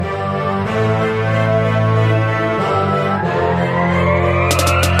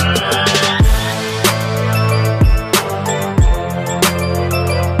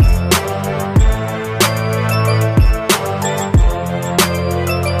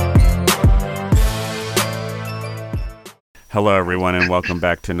Hello, everyone, and welcome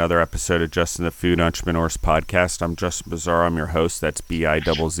back to another episode of Justin the Food Entrepreneurs Podcast. I'm Justin Bizzarro. I'm your host. That's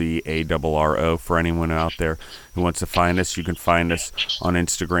BIZZARRO. For anyone out there who wants to find us, you can find us on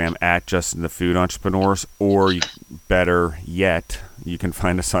Instagram at Justin the Food Entrepreneurs, or better yet, you can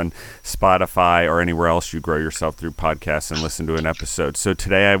find us on Spotify or anywhere else you grow yourself through podcasts and listen to an episode. So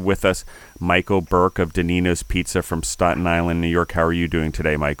today I have with us Michael Burke of Danino's Pizza from Staten Island, New York. How are you doing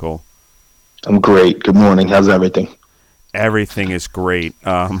today, Michael? I'm great. Good morning. How's everything? Everything is great.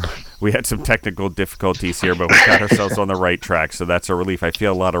 We had some technical difficulties here, but we got ourselves on the right track, so that's a relief. I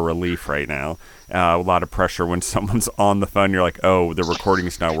feel a lot of relief right now. A lot of pressure when someone's on the phone. You're like, oh, the recording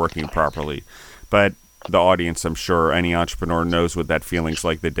is not working properly. But the audience, I'm sure, any entrepreneur knows what that feeling's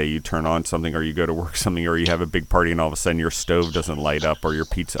like the day you turn on something or you go to work something or you have a big party and all of a sudden your stove doesn't light up or your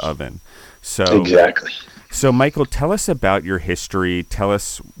pizza oven. So Exactly. So, Michael, tell us about your history. Tell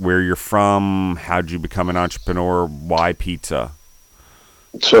us where you're from. How'd you become an entrepreneur? Why pizza?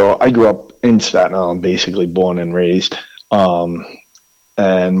 So I grew up in Staten Island, basically born and raised.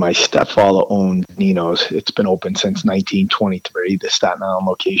 And my stepfather owned Nino's. It's been open since 1923. The Staten Island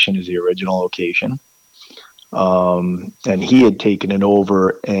location is the original location. And he had taken it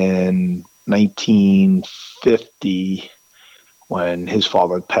over in 1950 when his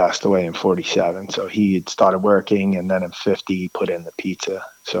father passed away in 47. So he had started working, and then in 50 he put in the pizza.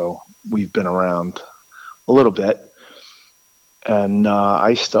 So we've been around a little bit. And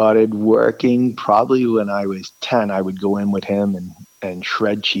I started working probably when I was 10. I would go in with him and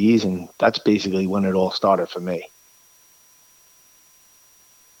shred cheese, and that's basically when it all started for me.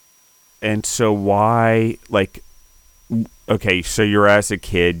 And so why, okay, so you're as a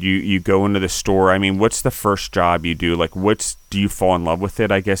kid, you go into the store. I mean, what's the first job you do? Do you fall in love with it,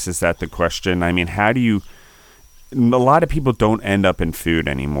 I guess, is that the question? I mean, a lot of people don't end up in food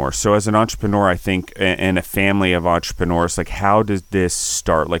anymore. So as an entrepreneur, I think, and a family of entrepreneurs, how does this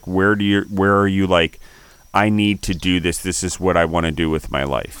start? Where are you I need to do this. This is what I want to do with my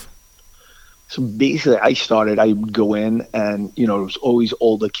life. So basically I would go in and, there was always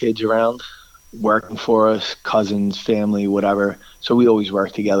older kids around working for us, cousins, family, whatever. So we always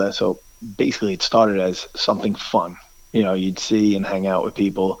worked together. So basically it started as something fun. You'd see and hang out with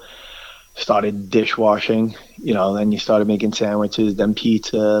people. Started dishwashing, then you started making sandwiches, then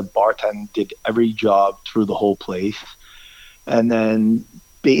pizza, bartending, did every job through the whole place. And then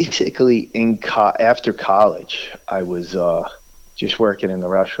basically after college, I was just working in the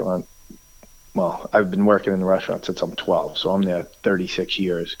restaurant. Well, I've been working in the restaurant since I'm 12, so I'm there 36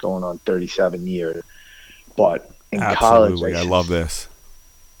 years, going on 37 years. But in Absolutely. college, I love this.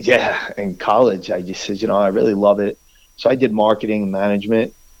 Yeah, in college, I just said, I really love it. So I did marketing and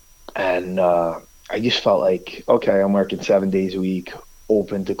management, and I just felt like, okay, I'm working 7 days a week,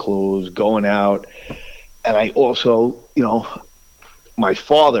 open to close, going out. And I also, my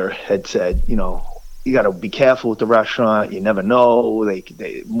father had said, you got to be careful with the restaurant. You never know.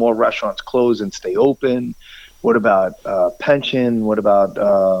 More restaurants close than stay open. What about pension? What about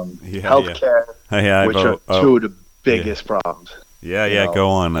healthcare? Which are two of the biggest problems. Yeah, go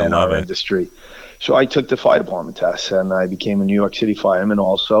on. I in love our it. industry. So I took the fire department test, and I became a New York City fireman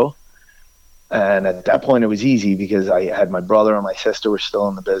also. And at that point, it was easy because I had my brother and my sister were still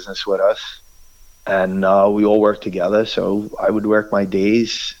in the business with us. And we all worked together. So I would work my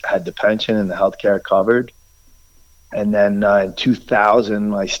days, had the pension and the healthcare covered. And then in 2000,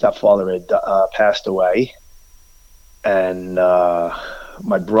 my stepfather had passed away. And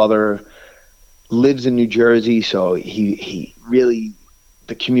my brother lives in New Jersey. So he really,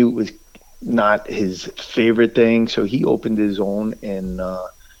 the commute was not his favorite thing. So he opened his own in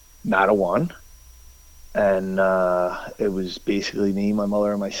Mattawan. And it was basically me, my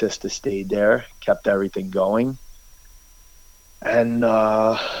mother, and my sister stayed there, kept everything going. And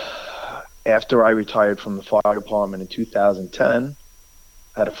after I retired from the fire department in 2010,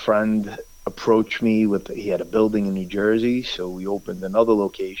 I had a friend approach me he had a building in New Jersey, so we opened another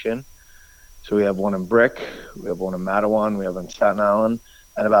location. So we have one in Brick, we have one in Mattawan, we have one in Staten Island.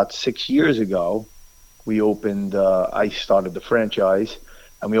 And about 6 years ago, we opened, I started the franchise,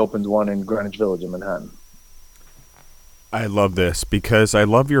 and we opened one in Greenwich Village in Manhattan. I love this because I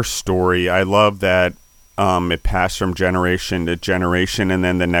love your story. I love that it passed from generation to generation, and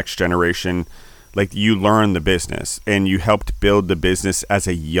then the next generation, you learned the business and you helped build the business as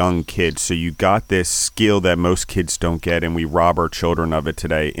a young kid. So you got this skill that most kids don't get, and we rob our children of it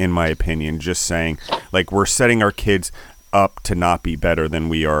today, in my opinion. Just saying, we're setting our kids up to not be better than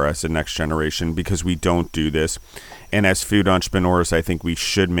we are as the next generation because we don't do this. And as food entrepreneurs, I think we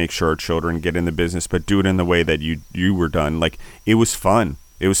should make sure our children get in the business, but do it in the way that you were done. It was fun.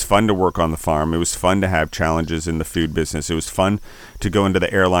 It was fun to work on the farm. It was fun to have challenges in the food business. It was fun to go into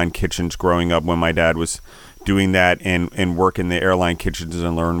the airline kitchens growing up when my dad was doing that and work in the airline kitchens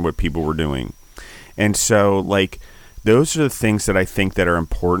and learn what people were doing. And so, like, those are the things that I think that are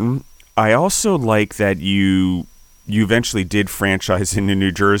important. I also like that you eventually did franchise into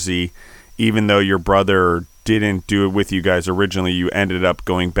New Jersey, even though your brother didn't do it with you guys originally. You ended up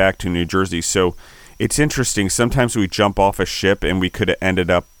going back to New Jersey. So it's interesting. Sometimes we jump off a ship and we could have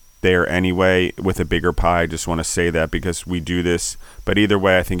ended up there anyway with a bigger pie. I just want to say that because we do this. But either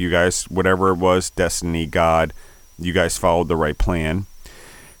way, I think you guys, whatever it was, destiny, God, you guys followed the right plan.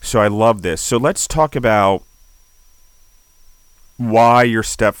 So I love this. So let's talk about why your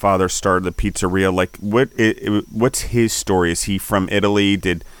stepfather started the pizzeria. Like, what's his story? Is he from Italy?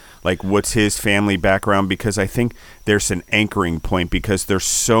 What's his family background? Because I think there's an anchoring point because there's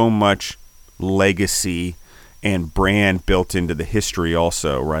so much legacy and brand built into the history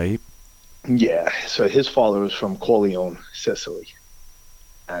also, right? Yeah. So his father was from Corleone, Sicily.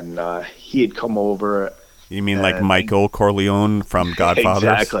 And he had come over. You mean like Michael Corleone from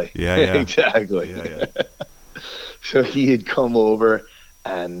Godfather? Exactly. Yeah. Exactly. Yeah. So he had come over,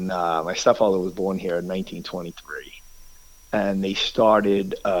 and my stepfather was born here in 1923. And they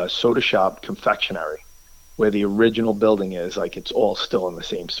started a soda shop confectionery where the original building is. Like, it's all still in the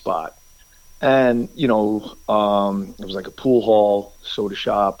same spot. And, it was like a pool hall, soda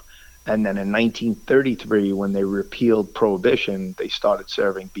shop. And then in 1933, when they repealed Prohibition, they started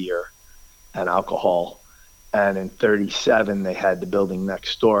serving beer and alcohol. And in 37, they had the building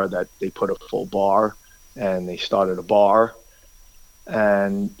next door that they put a full bar, and they started a bar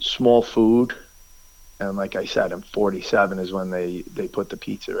and small food. And like I said, in 47 is when they put the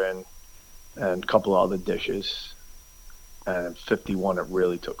pizza in and a couple of other dishes. And in 51, it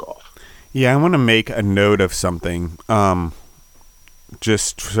really took off. Yeah, I want to make a note of something,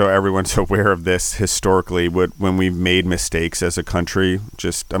 just so everyone's aware of this historically. When we've made mistakes as a country,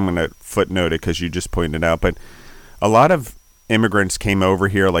 I'm going to footnote it because you just pointed out, but a lot of immigrants came over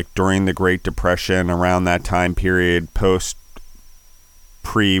here like during the Great Depression, around that time period,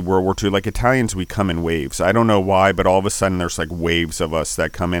 pre-World War II. Like, Italians, we come in waves. I don't know why, but all of a sudden there's like waves of us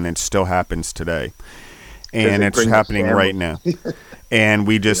that come in, and it still happens today. And it's happening right now. And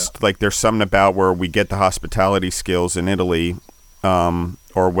we just, like, there's something about where we get the hospitality skills in Italy,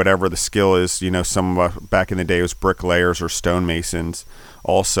 or whatever the skill is. Some back in the day it was bricklayers or stonemasons,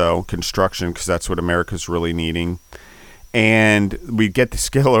 also construction, because that's what America's really needing. And we'd get the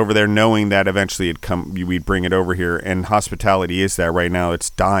skill over there knowing that eventually we'd bring it over here. And hospitality is that right now. It's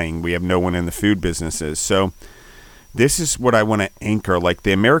dying. We have no one in the food businesses. So this is what I want to anchor. Like,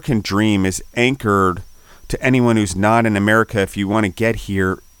 the American dream is anchored to anyone who's not in America. If you want to get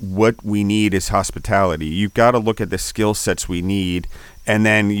here, what we need is hospitality. You've got to look at the skill sets we need, and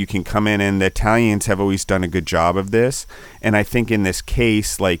then you can come in. And the Italians have always done a good job of this. And I think in this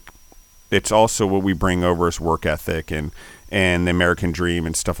case, like, it's also what we bring over is work ethic and the American dream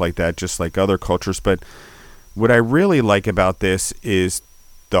and stuff like that, just like other cultures. But what I really like about this is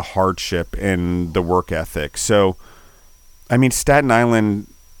the hardship and the work ethic. So, I mean, Staten Island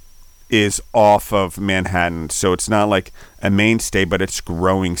is off of Manhattan, so it's not like a mainstay, but it's a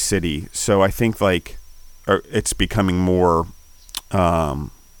growing city. So I think it's becoming more,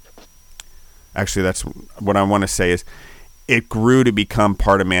 actually that's what I want to say is it grew to become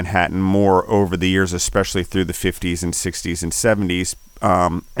part of Manhattan more over the years, especially through the 50s and 60s and 70s.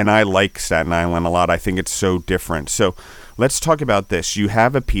 And I like Staten Island a lot. I think it's so different. So let's talk about this. You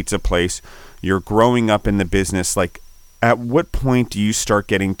have a pizza place. You're growing up in the business. Like, at what point do you start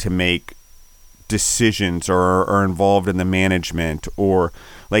getting to make decisions or are involved in the management, or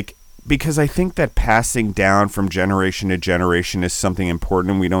like, because I think that passing down from generation to generation is something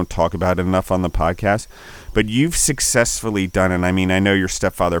important, and we don't talk about it enough on the podcast. But you've successfully done it. I mean, I know your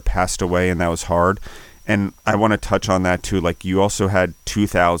stepfather passed away, and that was hard. And I want to touch on that too. Like, you also had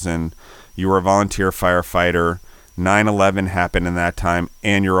 2000, you were a volunteer firefighter. 9/11 happened in that time,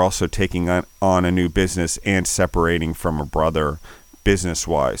 and you're also taking on a new business and separating from a brother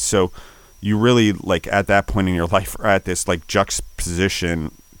business-wise. So you really, like, at that point in your life, are at this like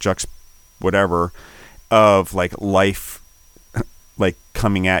juxtaposition, whatever, of like life like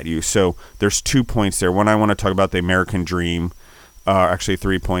coming at you. So there's 2 points there. One, I want to talk about the American dream. Actually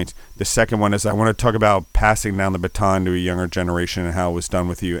 3 points. The second one is I want to talk about passing down the baton to a younger generation and how it was done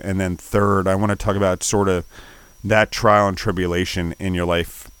with you. And then third, I want to talk about sort of that trial and tribulation in your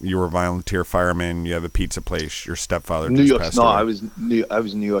life. You were a volunteer fireman. You have a pizza place. Your stepfather just passed away. I was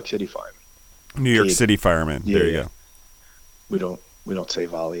New York City fireman. New York City fireman. Yeah, there you go. We don't say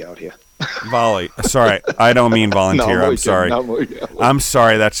volley out here. Sorry, I don't mean No, volunteer. I'm I'm only kidding. sorry. No, I'm only kidding. I'm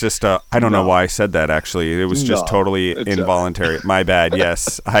sorry. That's just I don't know No, why I said that. Actually, it was just no, totally it's involuntary. My bad.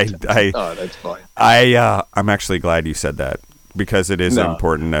 Yes, no, that's fine. I'm actually glad you said that because it is an No,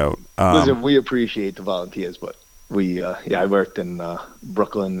 important note. listen, we appreciate the volunteers, but I worked in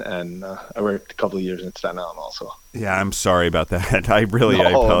Brooklyn, and I worked a couple of years in Staten Island also. Yeah, I'm sorry about that. I No,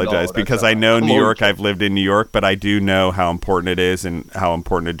 apologize that's because all I right. know I'm New only York. kidding. I've lived in New York, but I do know how important it is and how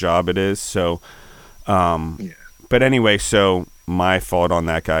important a job it is. So, Yeah. but anyway, so my fault on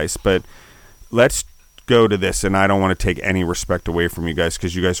that, guys. But let's go to this, and I don't want to take any respect away from you guys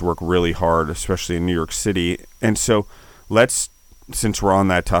because you guys work really hard, especially in New York City. And so, since we're on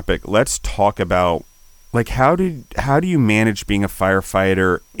that topic, let's talk about like how do you manage being a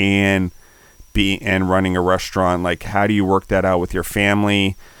firefighter and running a restaurant? Like, how do you work that out with your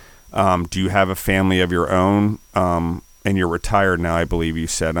family? Do you have a family of your own? And you're retired now, I believe you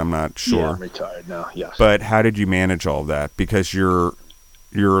said. I'm not sure. Yeah, I'm retired now. Yes. But how did you manage all that? Because you're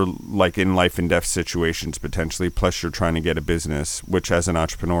like in life and death situations potentially, plus you're trying to get a business, which as an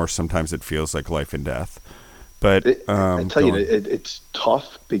entrepreneur, sometimes it feels like life and death. But I tell you, it's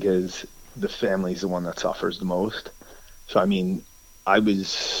tough because the family's the one that suffers the most. So, I mean, I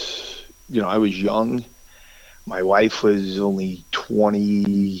was young. My wife was only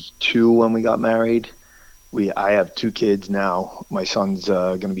 22 when we got married. I have two kids now. My son's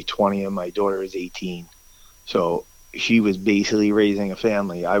going to be 20 and my daughter is 18. So she was basically raising a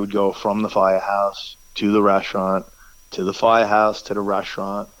family. I would go from the firehouse to the restaurant, to the firehouse, to the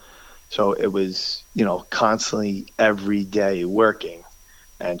restaurant. So it was, constantly every day working.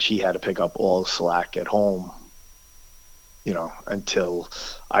 And she had to pick up all the slack at home, until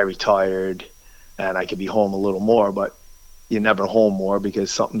I retired and I could be home a little more. But you're never home more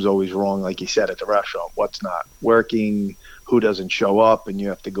because something's always wrong, like you said, at the restaurant. What's not working, who doesn't show up, and you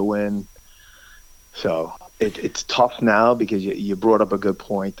have to go in. So it's tough now because you brought up a good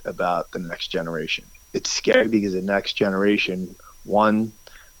point about the next generation. It's scary because the next generation, one,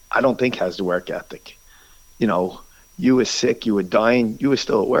 I don't think has the work ethic. You were sick, you were dying, you were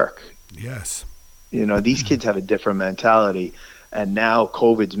still at work. yes. These kids have a different mentality. And now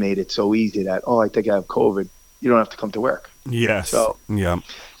COVID's made it so easy that, I think I have COVID. You don't have to come to work. Yes. So yeah.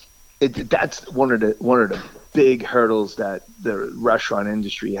 That's one of the big hurdles that the restaurant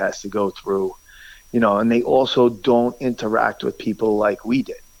industry has to go through. And they also don't interact with people like we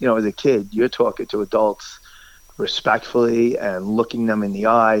did. As a kid, you're talking to adults respectfully and looking them in the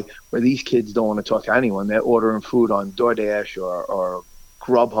eye, where these kids don't want to talk to anyone. They're ordering food on DoorDash or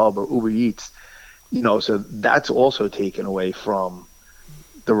Grubhub or Uber Eats. So that's also taken away from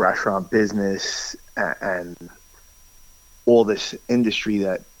the restaurant business and all this industry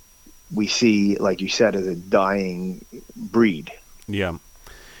that we see, like you said, as a dying breed. Yeah.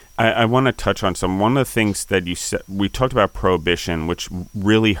 I want to touch on one of the things that you said. We talked about prohibition, which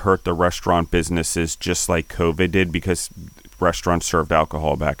really hurt the restaurant businesses just like COVID did, because restaurants served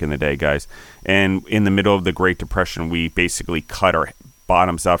alcohol back in the day, guys. And in the middle of the Great Depression, we basically cut our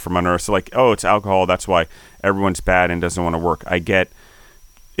bottoms out from under us. So like, it's alcohol. That's why everyone's bad and doesn't want to work. I get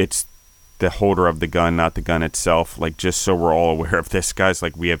it's the holder of the gun, not the gun itself. Like, just so we're all aware of this, guys,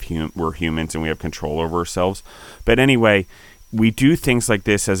 like we're humans and we have control over ourselves. But anyway, we do things like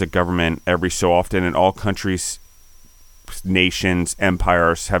this as a government every so often, and all countries, nations,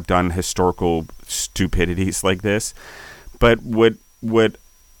 empires have done historical stupidities like this. But what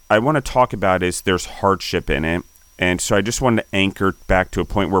I want to talk about is there's hardship in it. And so I just wanted to anchor back to a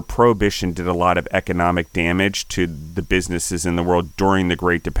point where prohibition did a lot of economic damage to the businesses in the world during the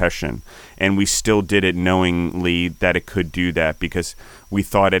Great Depression. And we still did it knowingly that it could do that because we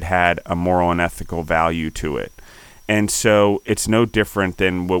thought it had a moral and ethical value to it. And so it's no different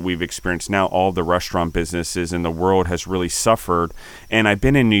than what we've experienced now. All the restaurant businesses in the world has really suffered. And I've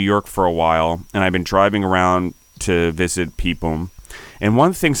been in New York for a while, and I've been driving around to visit people. And one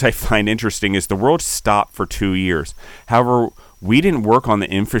of the things I find interesting is the world stopped for 2 years. However, we didn't work on the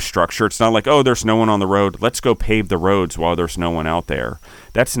infrastructure. It's not like, there's no one on the road. Let's go pave the roads while there's no one out there.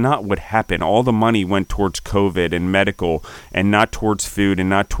 That's not what happened. All the money went towards COVID and medical, and not towards food, and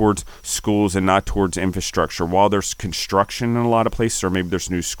not towards schools, and not towards infrastructure. While there's construction in a lot of places, or maybe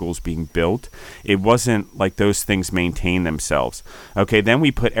there's new schools being built, it wasn't like those things maintain themselves. Okay, then we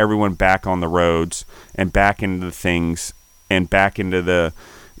put everyone back on the roads and back into the things and back into the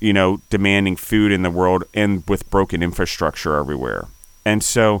demanding food in the world, and with broken infrastructure everywhere. And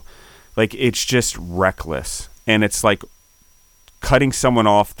so, like, it's just reckless. And it's like cutting someone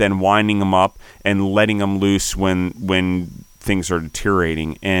off, then winding them up and letting them loose when things are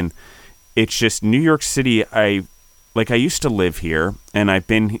deteriorating. And it's just New York City. I used to live here, and I've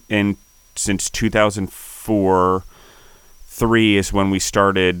been in since 2004, 3 is when we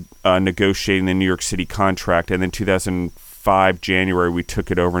started negotiating the New York City contract, and then 2005 January we took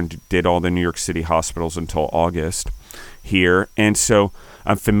it over and did all the New York City hospitals until August here. And so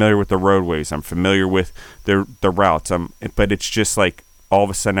I'm familiar with the roadways, I'm familiar with the routes, but it's just like all of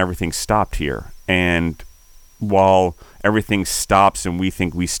a sudden everything stopped here. And while everything stops and we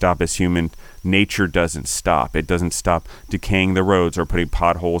think we stop as human, nature doesn't stop. It doesn't stop decaying the roads or putting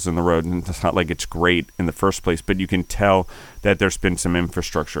potholes in the road. And it's not like it's great in the first place, but you can tell that there's been some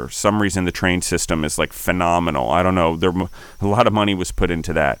infrastructure. Some reason the train system is like phenomenal. I don't know. A lot of money was put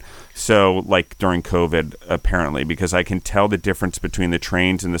into that. So like during COVID, apparently, because I can tell the difference between the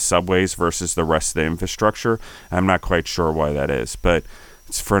trains and the subways versus the rest of the infrastructure. I'm not quite sure why that is, but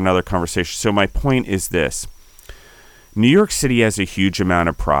it's for another conversation. So my point is this. New York City has a huge amount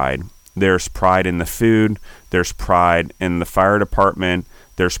of pride. There's pride in the food. There's pride in the fire department.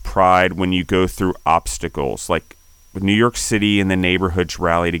 There's pride when you go through obstacles. Like New York City and the neighborhoods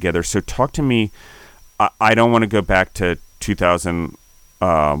rally together. So talk to me. I don't want to go back to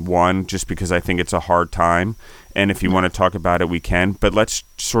 2001 just because I think it's a hard time. And if you want to talk about it, we can. But let's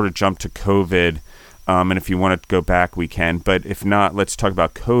sort of jump to COVID. And if you want to go back, we can. But if not, let's talk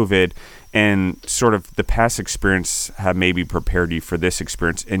about COVID. And sort of the past experience have maybe prepared you for this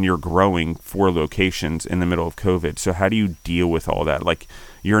experience, and you're growing 4 locations in the middle of COVID. So how do you deal with all that? Like,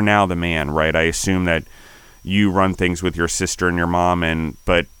 you're now the man, right? I assume that you run things with your sister and your mom,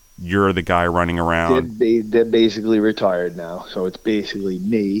 but you're the guy running around. They're basically retired now, so it's basically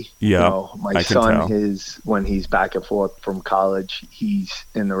me. Yeah, my son, when he's back and forth from college, he's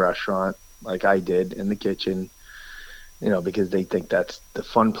in the restaurant like I did, in the kitchen. Because they think that's the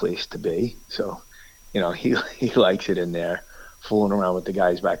fun place to be. So, he likes it in there, fooling around with the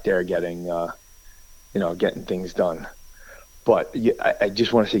guys back there, getting things done. But I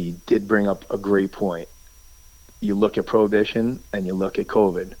just want to say you did bring up a great point. You look at Prohibition and you look at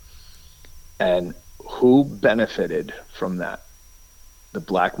COVID, and who benefited from that? The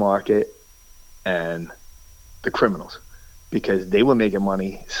black market and the criminals, because they were making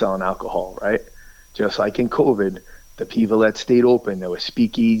money selling alcohol, right? Just like in COVID, the people that stayed open, there were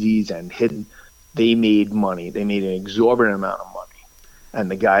speakeasies and hidden, they made money. They made an exorbitant amount of money.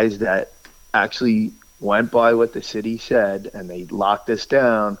 And the guys that actually went by what the city said and they locked us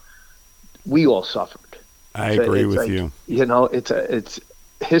down, we all suffered. I agree with you. It's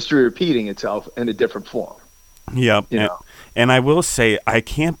history repeating itself in a different form. Yep. And I will say, I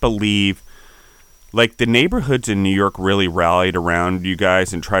can't believe, like, the neighborhoods in New York really rallied around you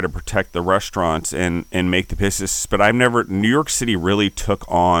guys and try to protect the restaurants and make the business. But New York City really took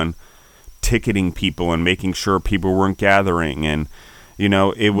on ticketing people and making sure people weren't gathering. And,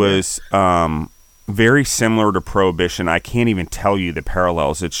 it was very similar to Prohibition. I can't even tell you the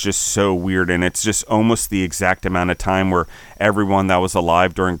parallels. It's just so weird. And it's just almost the exact amount of time where everyone that was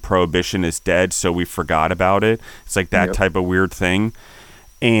alive during Prohibition is dead, so we forgot about it. It's like that type of weird thing.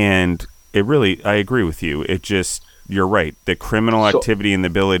 And it really, I agree with you. You're right. The criminal activity and the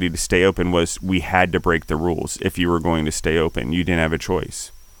ability to stay open we had to break the rules if you were going to stay open. You didn't have a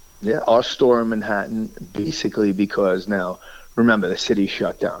choice. Yeah, our store in Manhattan, basically, because now, remember, the city's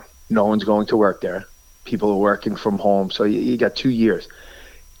shut down. No one's going to work there. People are working from home. So you got 2 years.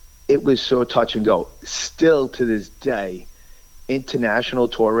 It was so touch and go. Still to this day, international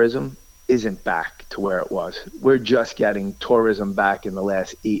tourism isn't back to where it was. We're just getting tourism back in the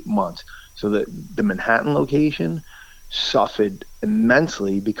last 8 months. So the Manhattan location suffered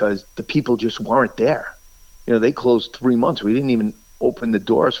immensely because the people just weren't there. They closed 3 months. We didn't even open the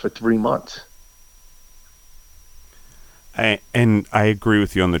doors for 3 months. I agree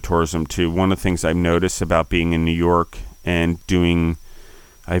with you on the tourism too. One of the things I've noticed about being in New York and doing,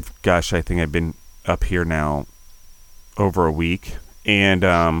 I think I've been up here now over a week,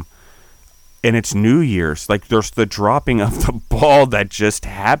 and it's New Year's. Like, there's the dropping of the ball that just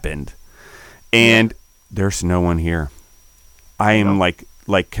happened. And there's no one here. I am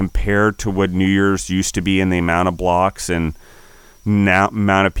like compared to what New Year's used to be in the amount of blocks and now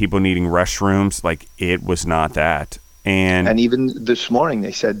amount of people needing restrooms, like, it was not that. And even this morning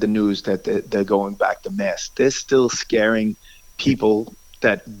they said the news that they're going back to masks. They're still scaring people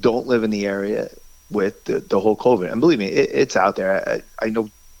that don't live in the area with the whole COVID. And believe me, it's out there. I know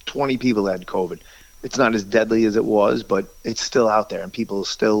 20 people had COVID. It's not as deadly as it was, but it's still out there and people are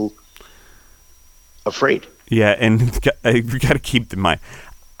still afraid. Yeah, and we got to keep in mind,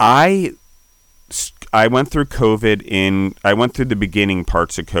 I went through COVID I went through the beginning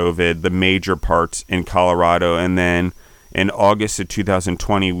parts of COVID, the major parts in Colorado, and then in August of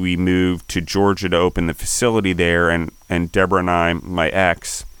 2020, we moved to Georgia to open the facility there, and Deborah and I, my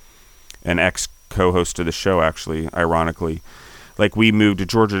ex, an ex co-host of the show, actually, ironically. Like, we moved to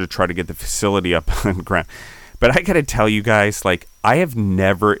Georgia to try to get the facility up on the ground. But I got to tell you guys, like, I have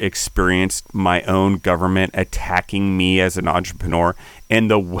never experienced my own government attacking me as an entrepreneur in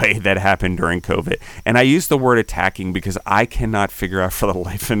the way that happened during COVID. And I use the word attacking because I cannot figure out for the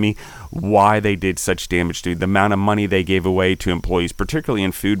life of me why they did such damage to me. The amount of money they gave away to employees, particularly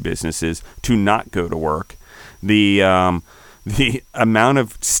in food businesses, to not go to work. The amount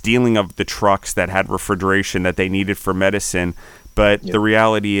of stealing of the trucks that had refrigeration that they needed for medicine. But the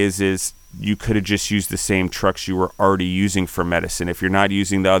reality is you could have just used the same trucks you were already using for medicine. If you're not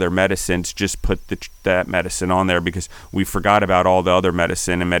using the other medicines, just put that medicine on there, because we forgot about all the other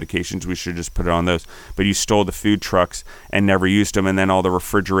medicine and medications. We should just put it on those. But you stole the food trucks and never used them, and then all the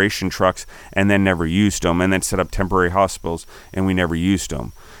refrigeration trucks and then never used them, and then set up temporary hospitals and we never used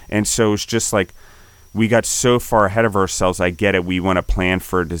them. And so it's just like, we got so far ahead of ourselves. I get it. We want to plan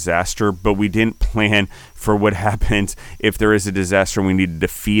for a disaster, but we didn't plan for what happens if there is a disaster and we need to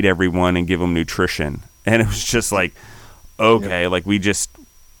feed everyone and give them nutrition. And it was just like, okay, like we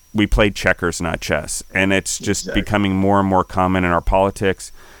played checkers, not chess. And it's just becoming more and more common in our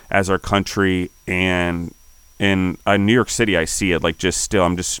politics as our country. And in New York City, I see it, like, just still,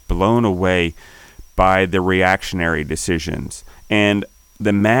 I'm just blown away by the reactionary decisions. And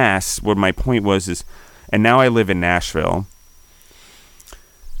the mass, what my point was is, and now I live in Nashville,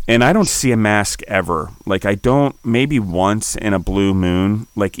 and I don't see a mask ever. Like, I don't, maybe once in a blue moon.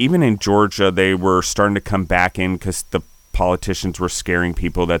 Like, even in Georgia, they were starting to come back in because the politicians were scaring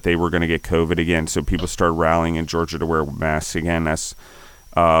people that they were going to get COVID again. So people started rallying in Georgia to wear masks again. That's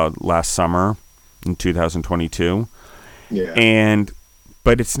last summer in 2022. Yeah.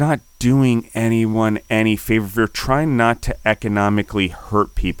 But it's not doing anyone any favor. If you're trying not to economically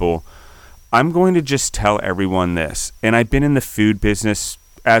hurt people, I'm going to just tell everyone this. And I've been in the food business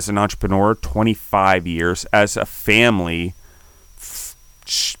as an entrepreneur 25 years, as a family,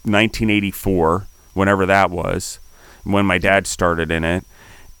 1984, whenever that was, when my dad started in it.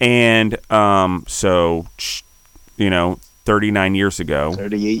 And so, 39 years ago.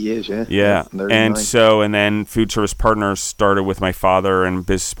 38 years, yeah. Yeah. And then Food Service Partners started with my father and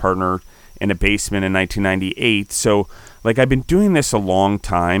business partner in a basement in 1998. So, like, I've been doing this a long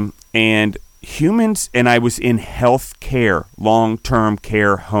time, and I was in health care, long-term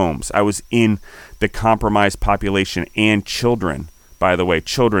care homes. I was in the compromised population and children, by the way,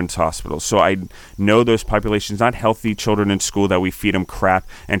 children's hospitals. So I know those populations, not healthy children in school that we feed them crap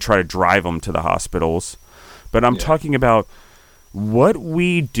and try to drive them to the hospitals. But I'm talking about what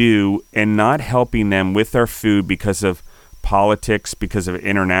we do and not helping them with our food because of politics, because of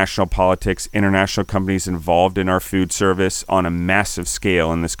international politics, international companies involved in our food service on a massive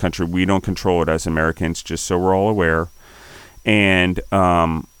scale in this country. We don't control it as Americans, just so we're all aware. And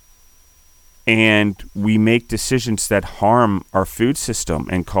we make decisions that harm our food system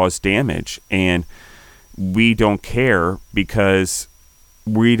and cause damage. And we don't care because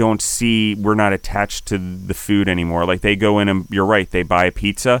we're not attached to the food anymore. Like, they go in and, you're right, they buy a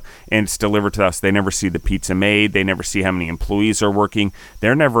pizza and it's delivered to us. They never see the pizza made. They never see how many employees are working.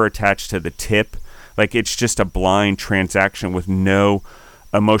 They're never attached to the tip. Like, it's just a blind transaction with no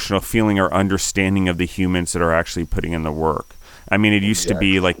emotional feeling or understanding of the humans that are actually putting in the work. I mean, it used to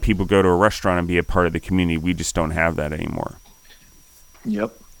be like people go to a restaurant and be a part of the community. We just don't have that anymore.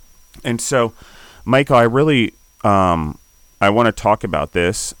 Yep. And so, Michael, I really, I want to talk about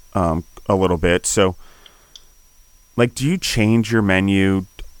this a little bit. So, like, do you change your menu?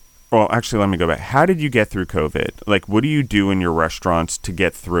 Well, actually, let me go back. How did you get through COVID? Like, what do you do in your restaurants to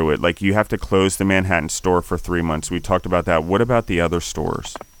get through it? Like, you have to close the Manhattan store for 3 months. We talked about that. What about the other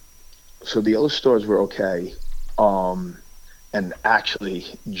stores? So the other stores were okay. And actually,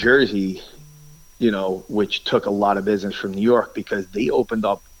 Jersey, which took a lot of business from New York because they opened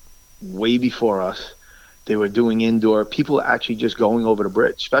up way before us. They were doing indoor. People actually just going over the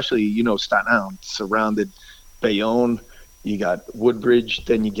bridge, especially, Staten Island, surrounded Bayonne. You got Woodbridge,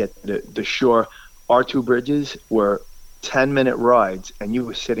 then you get the shore. Our two bridges were 10-minute rides, and you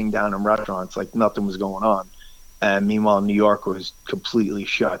were sitting down in restaurants like nothing was going on. And meanwhile, New York was completely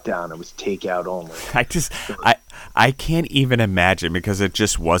shut down. It was takeout only. I can't even imagine, because it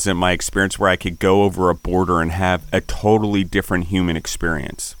just wasn't my experience where I could go over a border and have a totally different human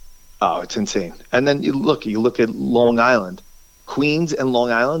experience. Oh, it's insane. And then you look at Long Island, Queens and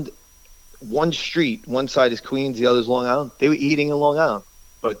Long Island. One street, one side is Queens, the other is Long Island. They were eating in Long Island,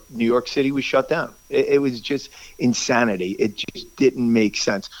 but New York City was shut down. It was just insanity. It just didn't make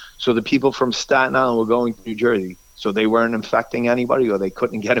sense. So the people from Staten Island were going to New Jersey, so they weren't infecting anybody, or they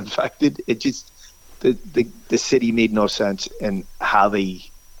couldn't get infected. It just, the city made no sense in how they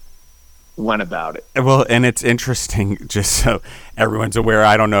went about it. Well, and it's interesting, just so everyone's aware,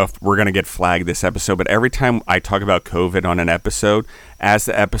 I don't know if we're going to get flagged this episode, but every time I talk about COVID on an episode, as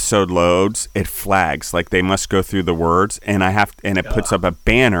the episode loads, it flags. Like, they must go through the words, and it puts up a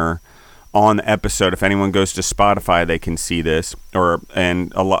banner on the episode. If anyone goes to Spotify, they can see this,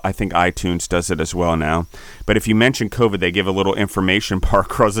 I think iTunes does it as well now. But if you mention COVID, they give a little information bar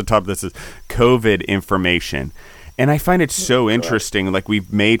across the top that says COVID information. And I find it so interesting, like,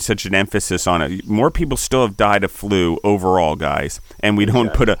 we've made such an emphasis on it. More people still have died of flu overall, guys. And we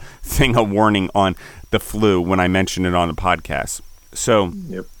don't put a warning on the flu when I mention it on the podcast. So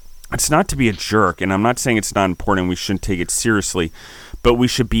it's not to be a jerk, and I'm not saying it's not important. We shouldn't take it seriously, but we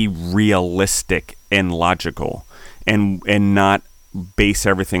should be realistic and logical and not base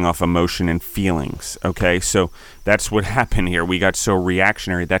everything off emotion and feelings, okay? So that's what happened here. We got so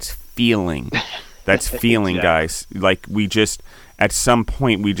reactionary. That's feeling. That's feeling, guys. Like, we just, at some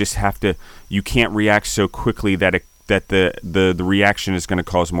point, we just have to, you can't react so quickly that the reaction is going to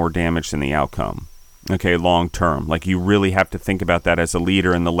cause more damage than the outcome, okay, long term. Like, you really have to think about that as a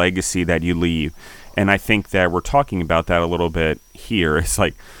leader and the legacy that you leave. And I think that we're talking about that a little bit here. It's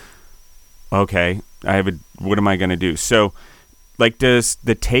like, okay, what am I going to do? So, like, does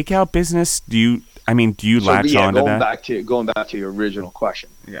the takeout business, do you latch on to that? Going back to your original question.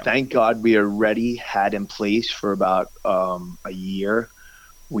 Yeah. Thank God we already had in place for about a year.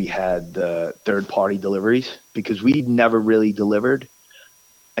 We had the third-party deliveries because we never really delivered.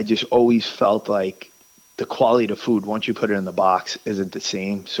 I just always felt like the quality of the food, once you put it in the box, isn't the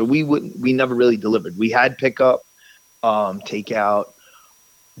same. So we never really delivered. We had pickup, takeout,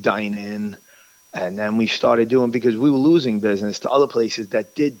 dine-in, and then we started doing, because we were losing business to other places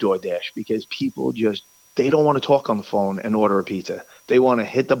that did DoorDash, because people they don't want to talk on the phone and order a pizza. They want to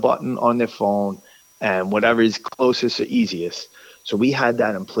hit the button on their phone and whatever is closest or easiest. So we had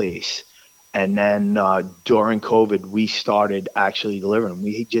that in place. And then during COVID, we started actually delivering.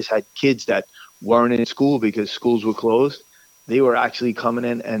 We just had kids that weren't in school because schools were closed. They were actually coming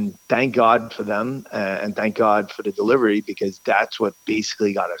in, and thank God for them, and thank God for the delivery, because that's what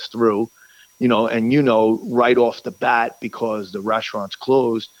basically got us through. Right off the bat, because the restaurant's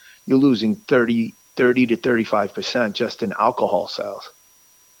closed, you're losing 30 to 35% just in alcohol sales.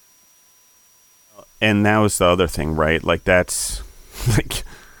 And that was the other thing, right? Like, that's like,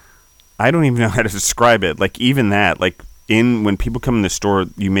 I don't even know how to describe it. Like, even that, like, when people come in the store,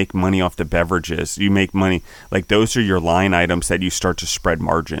 you make money off the beverages. You make money, like, those are your line items that you start to spread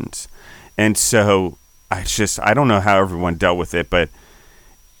margins. And so I don't know how everyone dealt with it, but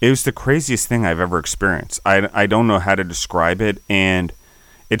it was the craziest thing I've ever experienced. I don't know how to describe it, and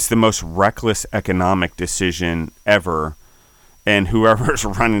it's the most reckless economic decision ever. And whoever's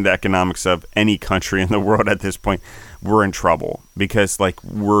running the economics of any country in the world at this point, we're in trouble, because, like,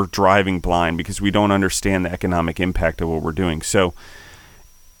 we're driving blind because we don't understand the economic impact of what we're doing. So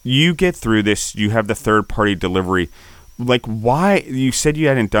you get through this, you have the third-party delivery. Like, why? You said you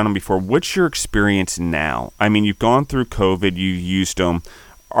hadn't done them before. What's your experience now? I mean, you've gone through COVID, you used them.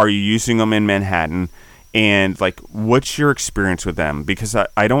 Are you using them in Manhattan? And, like, what's your experience with them? Because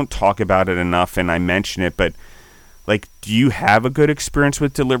I don't talk about it enough, and I mention it, but, like, do you have a good experience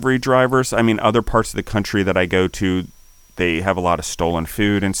with delivery drivers? I mean, other parts of the country that I go to, they have a lot of stolen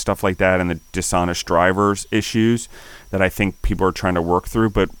food and stuff like that, and the dishonest drivers issues that I think people are trying to work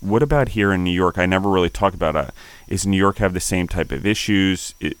through. But what about here in New York? I never really talk about it. Is New York have the same type of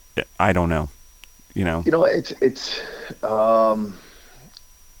issues? I don't know. It's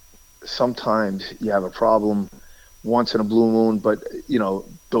sometimes you have a problem once in a blue moon, but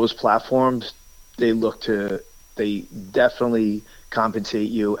those platforms, they definitely compensate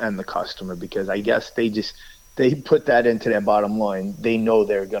you and the customer, because I guess they put that into their bottom line. They know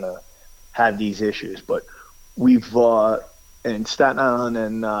they're gonna have these issues. But we've in Staten Island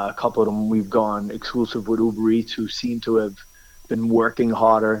and a couple of them, we've gone exclusive with Uber Eats, who seem to have been working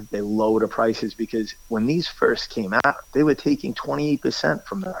harder. They lower the prices, because when these first came out, they were taking 28%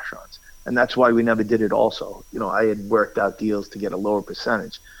 from the restaurants. And that's why we never did it also. I had worked out deals to get a lower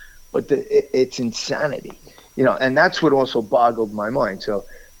percentage. But it's insanity. And that's what also boggled my mind. So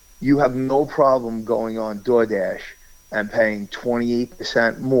you have no problem going on DoorDash and paying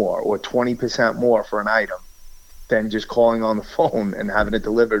 28% more or 20% more for an item than just calling on the phone and having it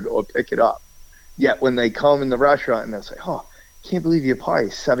delivered or pick it up. Yet when they come in the restaurant and they'll say, "Oh, can't believe your pie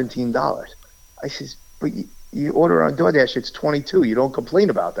is $17. I says, "But you order on DoorDash, it's $22. You don't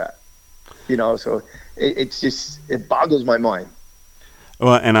complain about that." So it boggles my mind.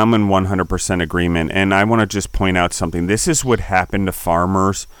 Well, and I'm in 100% agreement. And I want to just point out something. This is what happened to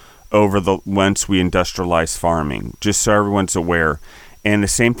farmers once we industrialized farming, just so everyone's aware. And the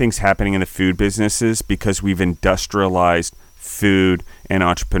same thing's happening in the food businesses because we've industrialized food and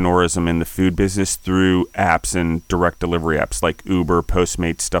entrepreneurism in the food business through apps and direct delivery apps like Uber,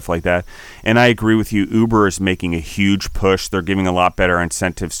 Postmates, stuff like that. And I agree with you. Uber is making a huge push. They're giving a lot better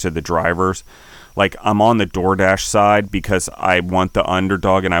incentives to the drivers. Like, I'm on the DoorDash side because I want the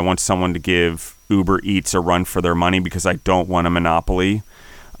underdog and I want someone to give Uber Eats a run for their money because I don't want a monopoly.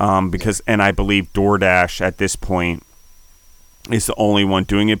 And I believe DoorDash at this point is the only one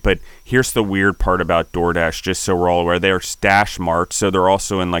doing it. But here's the weird part about DoorDash, just so we're all aware. They're Stash Mart, so they're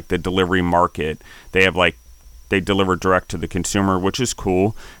also in like the delivery market. They deliver direct to the consumer, which is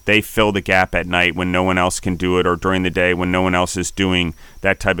cool. They fill the gap at night when no one else can do it, or during the day when no one else is doing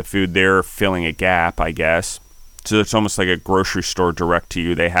that type of food. They're filling a gap, I guess. So it's almost like a grocery store direct to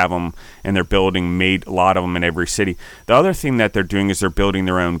you. They have them, and they're made a lot of them in every city. The other thing that they're doing is they're building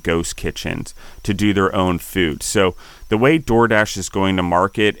their own ghost kitchens to do their own food. So the way DoorDash is going to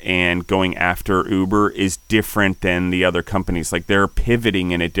market and going after Uber is different than the other companies. Like, they're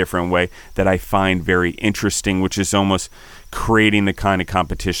pivoting in a different way that I find very interesting, which is almost creating the kind of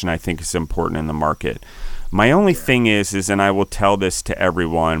competition I think is important in the market. My only thing is, and I will tell this to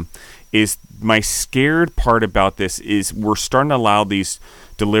everyone, is my scared part about this is we're starting to allow these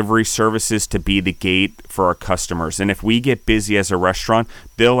delivery services to be the gate for our customers. And if we get busy as a restaurant,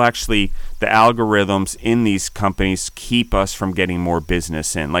 the algorithms in these companies keep us from getting more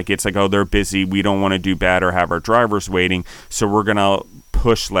business in. Like, it's like, oh, they're busy, we don't want to do bad or have our drivers waiting, so we're going to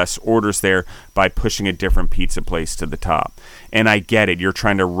push less orders there by pushing a different pizza place to the top. And I get it. You're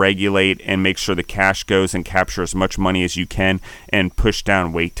trying to regulate and make sure the cash goes and capture as much money as you can and push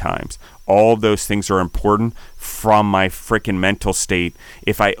down wait times. All of those things are important from my freaking mental state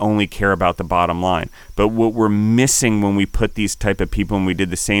if I only care about the bottom line. But what we're missing when we put these type of people, and we did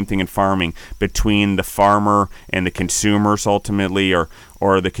the same thing in farming, between the farmer and the consumers ultimately,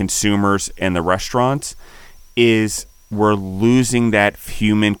 or the consumers and the restaurants, is we're losing that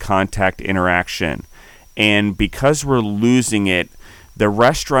human contact interaction. And because we're losing it, the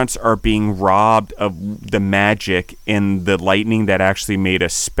restaurants are being robbed of the magic and the lightning that actually made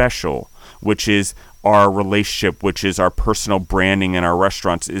us special, which is our relationship, which is our personal branding in our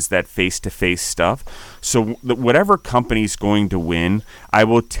restaurants, is that face-to-face stuff. So whatever company's going to win, I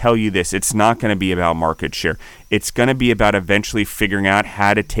will tell you this, it's not going to be about market share. It's going to be about eventually figuring out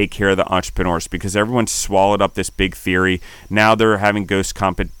how to take care of the entrepreneurs, because everyone's swallowed up this big theory. Now they're having ghost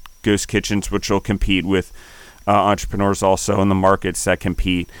kitchens, which will compete with entrepreneurs also in the markets that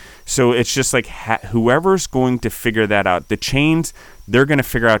compete. So it's just like whoever's going to figure that out. The chains, they're going to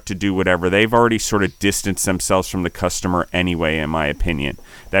figure out to do whatever. They've already sort of distanced themselves from the customer anyway, in my opinion.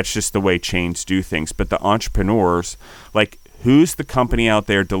 That's just the way chains do things. But the entrepreneurs, like, who's the company out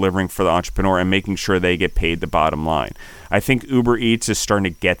there delivering for the entrepreneur and making sure they get paid the bottom line? I think Uber Eats is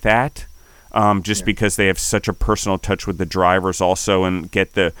starting to get that. Because they have such a personal touch with the drivers also, and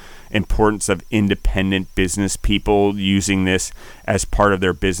get the importance of independent business people using this as part of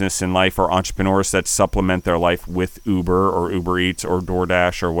their business in life, or entrepreneurs that supplement their life with Uber or Uber Eats or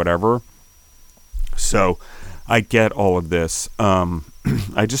DoorDash or whatever. So I get all of this.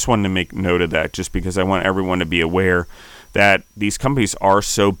 I just wanted to make note of that, just because I want everyone to be aware that these companies are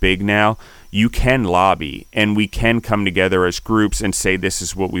so big now. You can lobby, and we can come together as groups and say this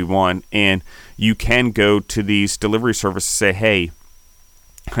is what we want. And you can go to these delivery services and say, hey,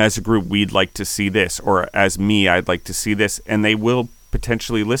 as a group, we'd like to see this, or as me, I'd like to see this. And they will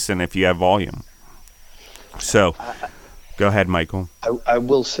potentially listen if you have volume. So go ahead, Michael. I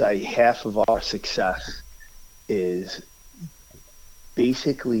will say half of our success is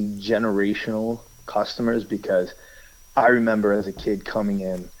basically generational customers, because I remember as a kid coming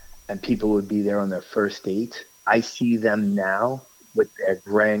in and people would be there on their first date. I see them now with their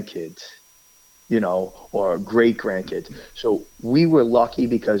grandkids, or great grandkids. So we were lucky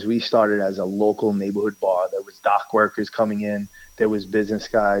because we started as a local neighborhood bar. There was dock workers coming in, there was business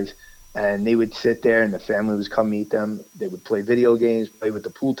guys, and they would sit there and the family would come meet them. They would play video games, play with the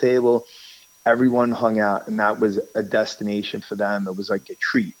pool table. Everyone hung out, and that was a destination for them. It was like a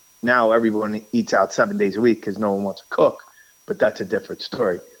treat. Now everyone eats out 7 days a week because no one wants to cook, but that's a different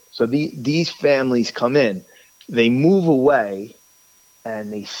story. So these families come in, they move away,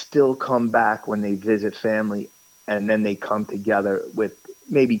 and they still come back when they visit family, and then they come together with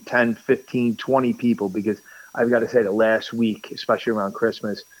maybe 10, 15, 20 people, because I've got to say the last week, especially around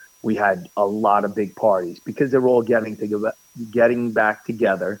Christmas, we had a lot of big parties because they're all getting back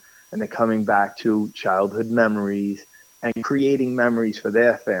together, and they're coming back to childhood memories and creating memories for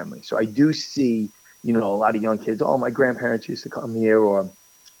their family. So I do see, a lot of young kids, oh, my grandparents used to come here, or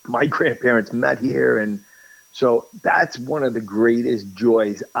my grandparents met here, and So that's one of the greatest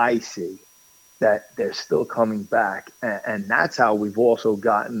joys I see, that they're still coming back. And that's how we've also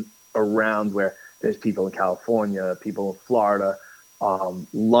gotten around where there's people in California, people in Florida,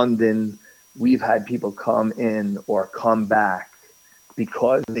 London. We've had people come in or come back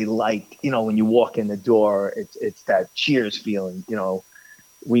because they like, when you walk in the door, it's that cheers feeling,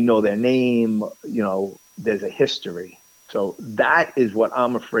 we know their name, there's a history. So that is what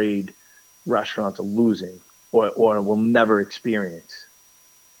I'm afraid restaurants are losing or will never experience.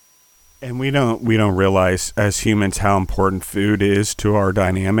 And we don't realize as humans how important food is to our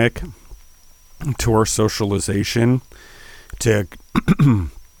dynamic, to our socialization, to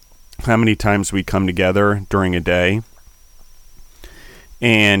how many times we come together during a day.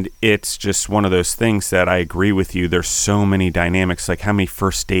 And it's just one of those things that I agree with you. There's so many dynamics, like how many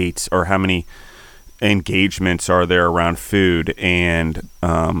first dates or how many engagements are there around food and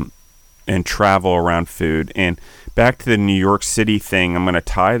travel around food. And back to the New York City thing, I'm going to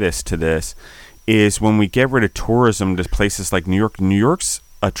tie this to this, is when we get rid of tourism to places like New York, New York's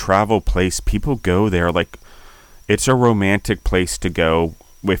a travel place. People go there. Like, it's a romantic place to go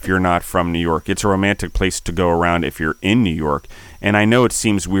if you're not from New York. It's a romantic place to go around if you're in New York. And I know it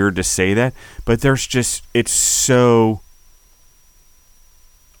seems weird to say that, but it's so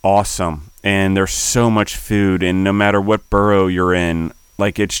awesome. And there's so much food. And no matter what borough you're in,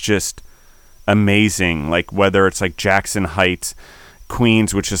 like, it's just amazing. Like, whether it's like Jackson Heights,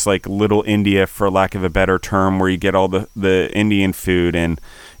 Queens, which is like Little India, for lack of a better term, where you get all the Indian food, and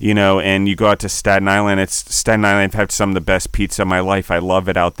and you go out to Staten Island. I've had some of the best pizza of my life. I love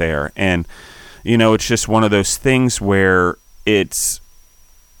it out there. And it's just one of those things where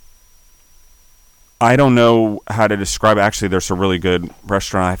I don't know how to describe it. Actually, there's a really good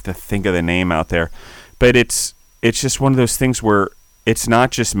restaurant, I have to think of the name out there, but it's just one of those things where it's not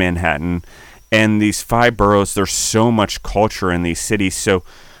just Manhattan and these 5 boroughs. There's so much culture in these cities. So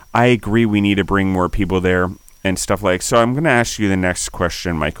I agree we need to bring more people there and stuff like. So I'm going to ask you the next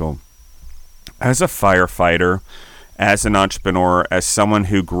question, Michael. As a firefighter, as an entrepreneur, as someone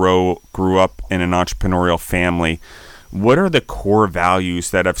who grew up in an entrepreneurial family, what are the core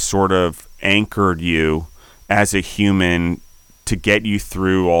values that have sort of anchored you as a human to get you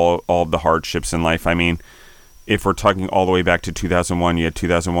through all the hardships in life? I mean, if we're talking all the way back to 2001, you had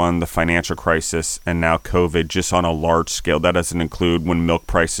 2001, the financial crisis, and now COVID, just on a large scale. That doesn't include when milk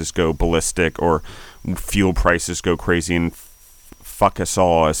prices go ballistic or fuel prices go crazy and fuck us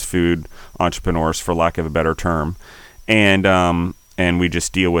all as food entrepreneurs, for lack of a better term. And we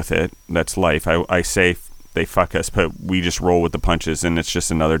just deal with it. That's life. I say they fuck us, but we just roll with the punches, and it's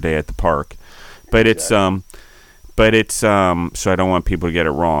just another day at the park. But exactly. it's so I don't want people to get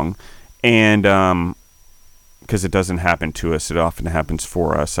it wrong. And because it doesn't happen to us, it often happens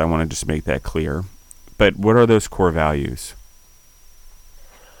for us. I want to just make that clear. But what are those core values?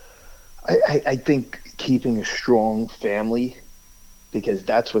 I think keeping a strong family, because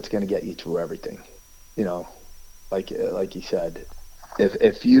that's what's going to get you through everything. Like you said,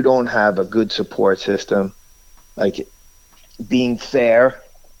 if you don't have a good support system, like being fair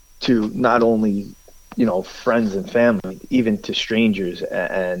to not only friends and family, even to strangers,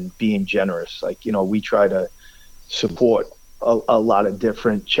 and being generous. Like, we try to support a lot of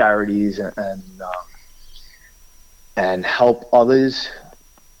different charities and help others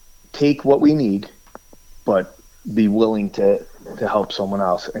take what we need, but be willing to help someone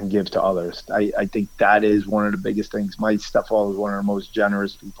else and give to others. I think that is one of the biggest things. My stepfather was one of the most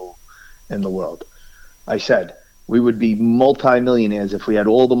generous people in the world. I said we would be multi-millionaires if we had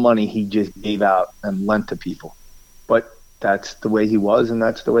all the money he just gave out and lent to people. But that's the way he was, and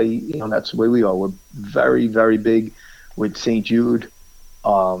that's the way that's the way we are. We're very, very big with St. Jude,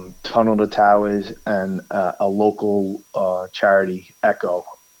 Tunnel to Towers, and a local charity, ECHO,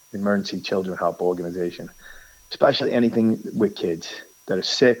 Emergency Children Help Organization. Especially anything with kids that are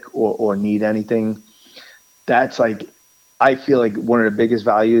sick or need anything. That's like, I feel like one of the biggest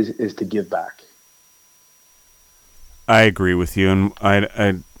values is to give back. I agree with you, and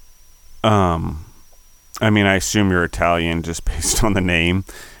I mean, I assume you're Italian just based on the name,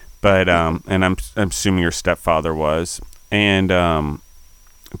 but and I'm assuming your stepfather was, and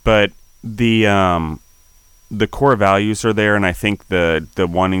but the core values are there, and I think the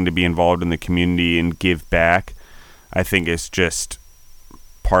wanting to be involved in the community and give back, I think is just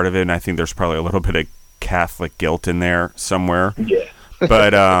part of it. And I think there's probably a little bit of Catholic guilt in there somewhere. Yeah.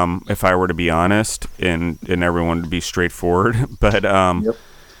 But if I were to be honest, and everyone to be straightforward, but Yep.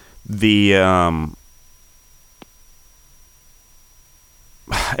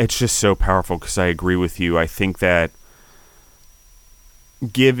 It's just so powerful, because I agree with you. I think that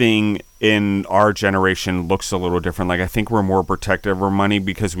giving in our generation looks a little different. Like, I think we're more protective of our money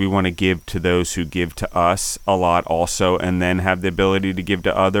because we want to give to those who give to us a lot also, and then have the ability to give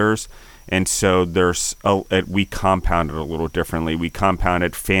to others. And so we compound it a little differently. We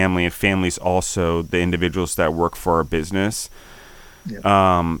compounded family, and families also the individuals that work for our business.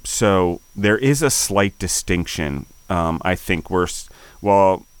 Yeah. So there is a slight distinction. I think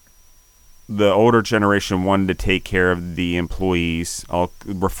well, the older generation wanted to take care of the employees. I'll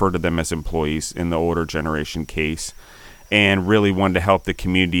refer to them as employees in the older generation case, and really wanted to help the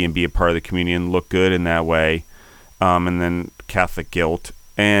community and be a part of the community and look good in that way. And then Catholic guilt.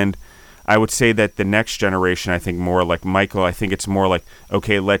 And I would say that the next generation, I think more like Michael, I think it's more like,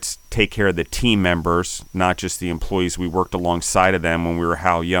 okay, let's take care of the team members, not just the employees. We worked alongside of them when we were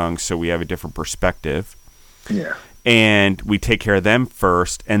how young, so we have a different perspective. Yeah. And we take care of them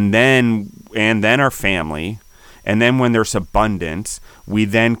first, and then our family. And then when there's abundance, we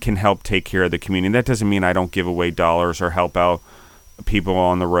then can help take care of the community. That doesn't mean I don't give away dollars or help out people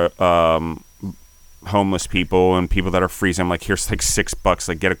on the road, homeless people and people that are freezing. I'm like, here's like $6,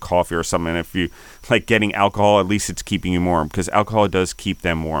 like get a coffee or something. If you like getting alcohol, at least it's keeping you warm, because alcohol does keep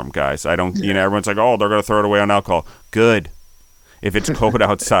them warm, guys. Everyone's like, oh, they're going to throw it away on alcohol. Good. If it's cold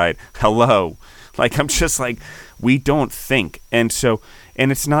outside, hello. Like, I'm just like, we don't think. And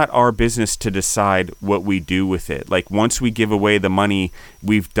it's not our business to decide what we do with it. Like, once we give away the money,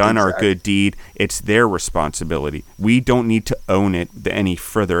 we've done our good deed. It's their responsibility. We don't need to own it any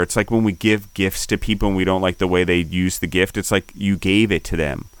further. It's like when we give gifts to people and we don't like the way they use the gift, it's like you gave it to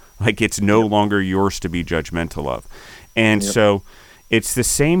them. Like, it's no longer yours to be judgmental of. And so it's the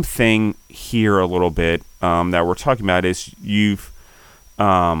same thing here a little bit that we're talking about is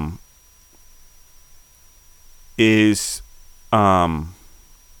is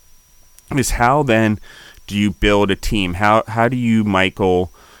how then do you build a team? How do you,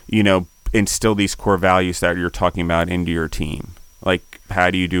 Michael, instill these core values that you're talking about into your team? Like, how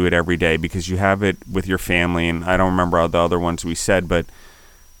do you do it every day? Because you have it with your family, and I don't remember all the other ones we said, but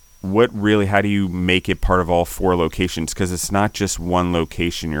how do you make it part of all 4 locations? Because it's not just one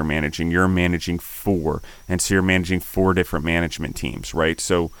location you're managing 4. And so you're managing 4 different management teams, right?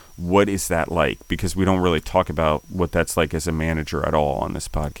 So what is that like? Because we don't really talk about what that's like as a manager at all on this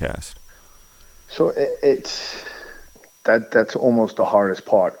podcast. So that's almost the hardest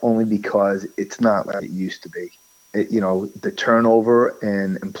part, only because it's not like it used to be. The turnover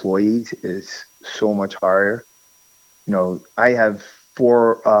in employees is so much higher. I have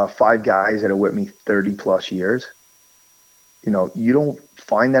 5 guys that are with me 30 plus years. You don't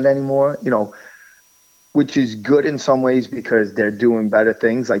find that anymore, which is good in some ways because they're doing better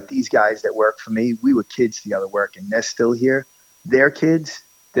things. Like these guys that work for me, we were kids together working. They're still here. Their kids,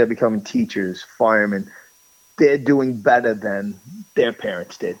 they're becoming teachers, firemen. They're doing better than their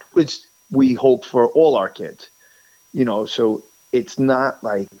parents did, which we hope for all our kids. So it's not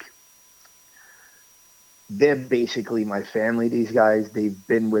like they're basically my family, these guys. They've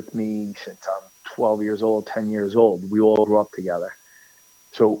been with me since I'm 12 years old, 10 years old. We all grew up together.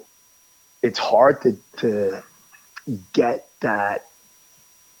 So it's hard to get that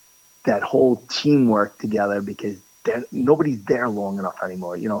whole teamwork together because nobody's there long enough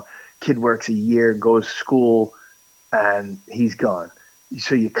anymore. Kid works a year, goes to school, and he's gone.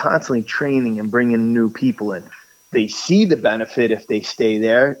 So you're constantly training and bringing new people in. They see the benefit if they stay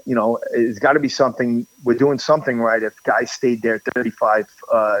there. It's got to be something. We're doing something right if guys stayed there 35,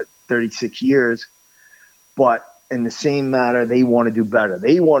 36 years. But in the same matter, they want to do better.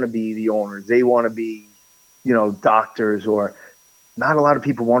 They want to be the owners. They want to be, doctors, or not a lot of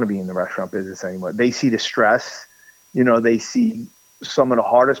people want to be in the restaurant business anymore. They see the stress. They see some of the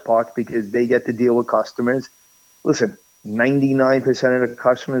hardest parts because they get to deal with customers. Listen, 99% of the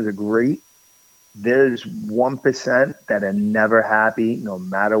customers are great. There's 1% that are never happy no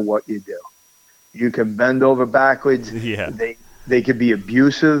matter what you do. You can bend over backwards. Yeah. They could be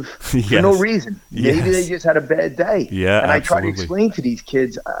abusive for no reason. Maybe they just had a bad day. Yeah, and I try absolutely. to explain to these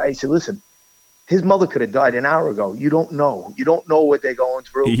kids, I said, listen, his mother could have died an hour ago. You don't know. You don't know what they're going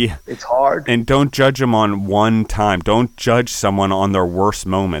through. Yeah. It's hard. And don't judge them on one time. Don't judge someone on their worst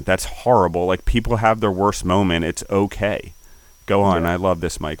moment. That's horrible. Like, people have their worst moment. It's okay. Go on. Yeah. I love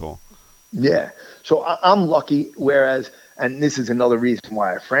this, Michael. Yeah. So I'm lucky, and this is another reason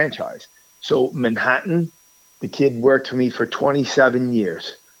why I franchise. So Manhattan, the kid worked for me for 27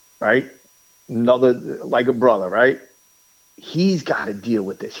 years, right? Another, like a brother, right? He's got to deal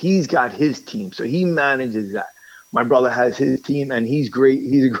with this. He's got his team, so he manages that. My brother has his team, and he's great.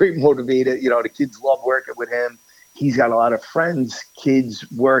 He's a great motivator. The kids love working with him. He's got a lot of friends,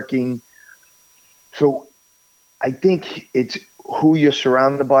 kids working. So I think it's who you're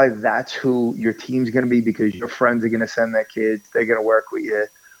surrounded by, that's who your team's going to be, because your friends are going to send their kids. They're going to work with you.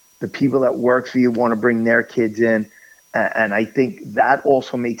 The people that work for you want to bring their kids in. And I think that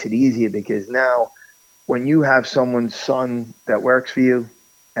also makes it easier, because now when you have someone's son that works for you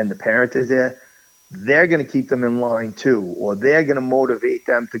and the parent is there, they're going to keep them in line too, or they're going to motivate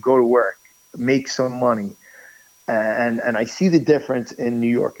them to go to work, make some money. And I see the difference in New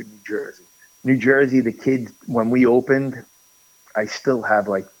York and New Jersey. New Jersey, the kids, when we opened, I still have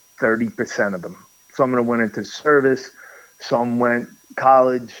like 30% of them. Some of them went into service, some went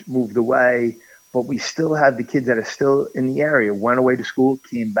college, moved away, but we still have the kids that are still in the area, went away to school,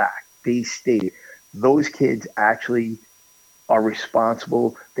 came back. They stayed. Those kids actually are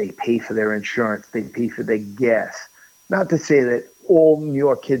responsible. They pay for their insurance. They pay for their gas. Not to say that all New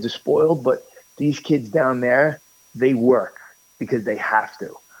York kids are spoiled, but these kids down there, they work because they have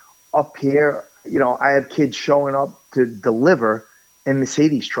to. Up here, I have kids showing up to deliver in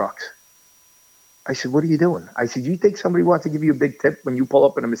Mercedes trucks. I said, what are you doing? I said, you think somebody wants to give you a big tip when you pull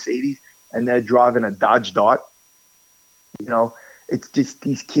up in a Mercedes and they're driving a Dodge Dart? It's just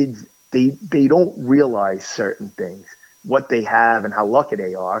these kids, they don't realize certain things, what they have and how lucky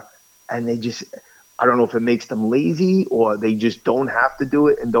they are. And they just, I don't know if it makes them lazy or they just don't have to do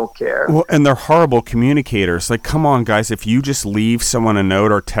it and don't care. Well, and they're horrible communicators. Like, come on, guys, if you just leave someone a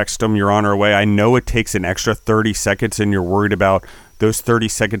note or text them, you're on our way. I know it takes an extra 30 seconds and you're worried about those 30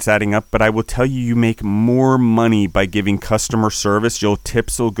 seconds adding up, but I will tell you make more money by giving customer service. Your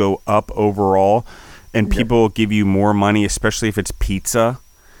tips will go up overall, and people will give you more money, especially if it's pizza.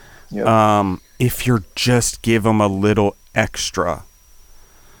 If you're just give them a little extra.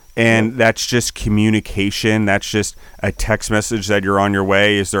 And that's just communication. That's just a text message that you're on your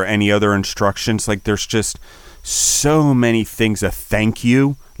way. Is there any other instructions? Like, there's just so many things. A thank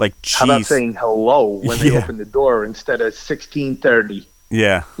you. Like, geez. How about saying hello when they open the door instead of 16:30?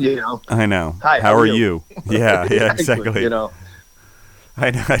 Yeah. I know. Hi, how are you? Yeah, exactly. I know.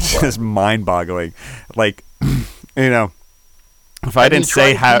 It's just mind-boggling. Like, if I didn't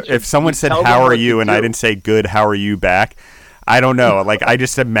say if someone said, how are you? And I didn't say good, how are you back? I don't know. Like, I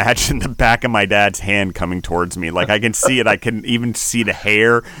just imagine the back of my dad's hand coming towards me. Like, I can see it. I can even see the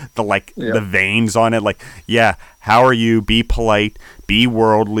hair, the veins on it. Like, yeah, how are you? Be polite, be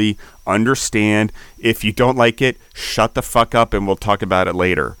worldly, understand. If you don't like it, shut the fuck up and we'll talk about it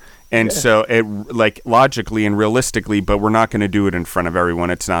later. And so it, like, logically and realistically, but we're not going to do it in front of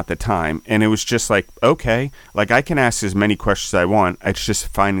everyone. It's not the time. And it was just like, okay, like, I can ask as many questions as I want. It's just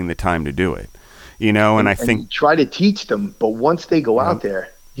finding the time to do it. And I think try to teach them, but once they go out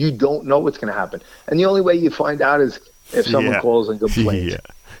there, you don't know what's going to happen. And the only way you find out is if someone calls and complains.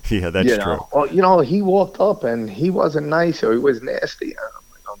 Yeah, that's true. Well, he walked up and he wasn't nice or he was nasty.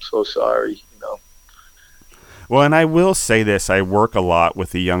 I'm so sorry. Well, and I will say this. I work a lot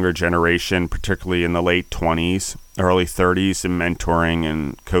with the younger generation, particularly in the late 20s, early 30s, in mentoring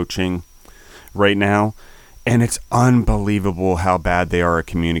and coaching right now. And it's unbelievable how bad they are at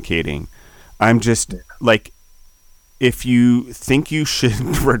communicating. I'm just like, if you think you should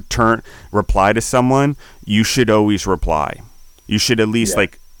reply to someone, you should always reply. You should at least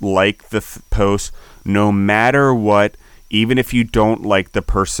like the post, no matter what, even if you don't like the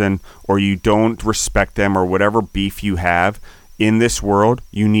person or you don't respect them or whatever beef you have in this world,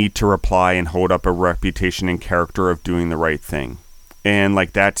 you need to reply and hold up a reputation and character of doing the right thing. And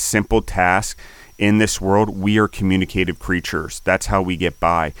like that simple task. In this world, we are communicative creatures. That's how we get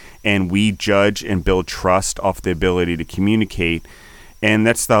by. And we judge and build trust off the ability to communicate. And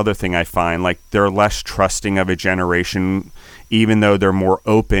that's the other thing I find. Like, they're less trusting of a generation, even though they're more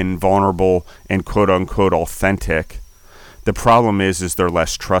open, vulnerable, and quote-unquote authentic. The problem is they're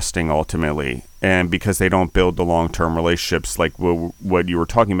less trusting ultimately. And because they don't build the long-term relationships like what you were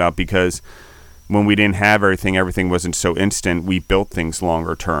talking about. Because when we didn't have everything wasn't so instant, we built things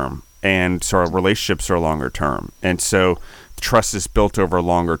longer term. And so our relationships are longer term. And so trust is built over a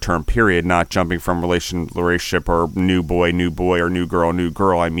longer term period, not jumping from relationship or new boy or new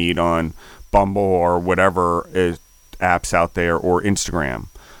girl I meet on Bumble or whatever apps out there or Instagram,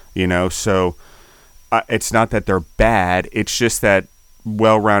 So it's not that they're bad. It's just that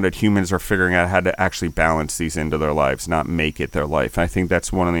well-rounded humans are figuring out how to actually balance these into their lives, not make it their life. I think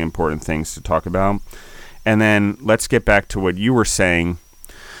that's one of the important things to talk about. And then let's get back to what you were saying,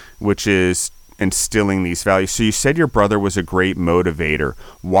 which is instilling these values. So you said your brother was a great motivator.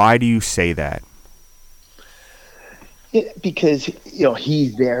 Why do you say that? Because,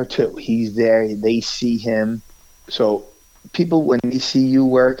 he's there too. He's there. They see him. So people, when they see you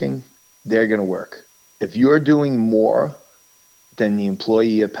working, they're going to work. If you're doing more than the employee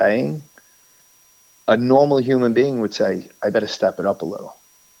you're paying, a normal human being would say, I better step it up a little.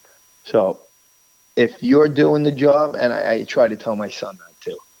 So if you're doing the job, and I try to tell my son that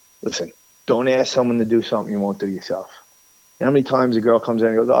too, listen, don't ask someone to do something you won't do yourself. And how many times a girl comes in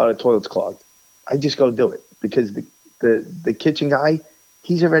and goes, oh, the toilet's clogged. I just go do it because the kitchen guy,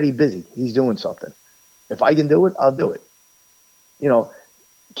 he's already busy. He's doing something. If I can do it, I'll do it. You know,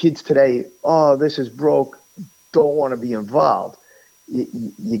 kids today, oh, this is broke, don't want to be involved.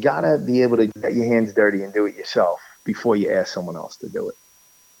 You got to be able to get your hands dirty and do it yourself before you ask someone else to do it.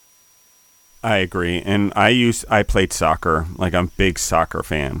 I agree. And I played soccer. Like, I'm a big soccer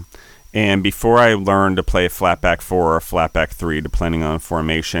fan. And before I learned to play a flat back 4 or a flat back 3, depending on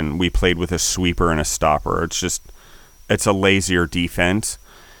formation, we played with a sweeper and a stopper. It's a lazier defense.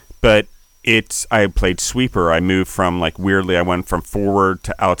 But I played sweeper. I moved from, like, weirdly, I went from forward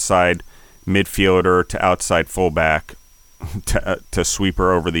to outside midfielder to outside fullback to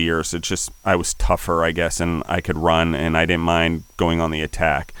sweeper over the years. I was tougher, I guess, and I could run, and I didn't mind going on the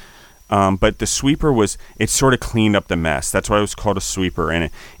attack. But the sweeper it sort of cleaned up the mess. That's why it was called a sweeper. And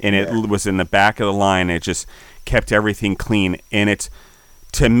it was in the back of the line. It just kept everything clean. And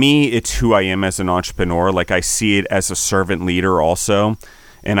to me, it's who I am as an entrepreneur. Like, I see it as a servant leader also.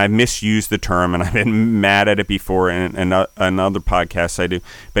 And I've misused the term, and I've been mad at it before in another podcast I do.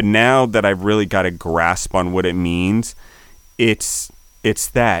 But now that I've really got a grasp on what it means, it's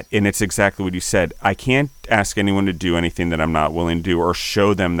that, and it's exactly what you said. I can't ask anyone to do anything that I'm not willing to do or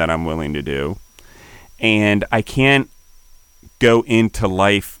show them that I'm willing to do. And I can't go into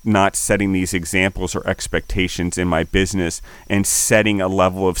life not setting these examples or expectations in my business and setting a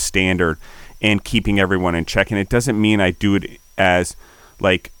level of standard and keeping everyone in check. And it doesn't mean I do it as,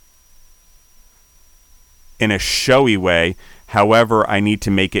 like, in a showy way. However, I need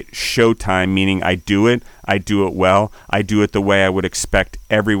to make it showtime, meaning I do it well, I do it the way I would expect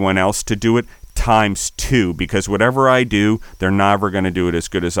everyone else to do it, ×2, because whatever I do, they're never going to do it as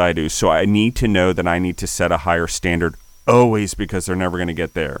good as I do. So I need to know that I need to set a higher standard always, because they're never going to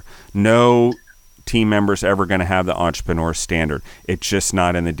get there. No team member's ever going to have the entrepreneur standard. It's just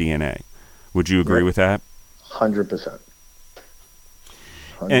not in the DNA. Would you agree with that? 100%.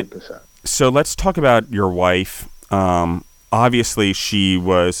 100%. So let's talk about your wife. Obviously, she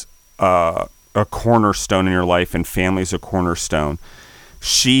was a cornerstone in your life, and family's a cornerstone.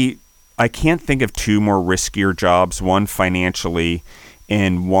 I can't think of two more riskier jobs, one financially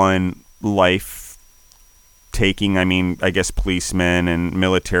and one life-taking. I mean, I guess policemen and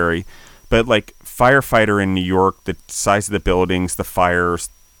military. But, like, firefighter in New York, the size of the buildings, the fires,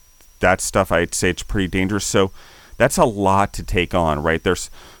 that stuff, I'd say it's pretty dangerous. So that's a lot to take on, right?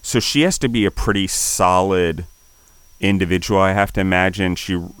 So she has to be a pretty solid individual. I have to imagine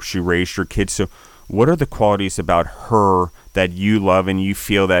she raised your kids. So what are the qualities about her that you love and you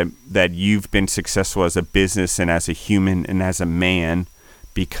feel that you've been successful as a business and as a human and as a man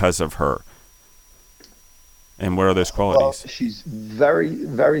because of her? And what are those qualities? Well, she's very,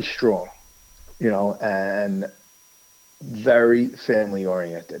 very strong, and very family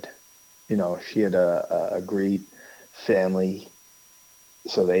oriented. She had a great family.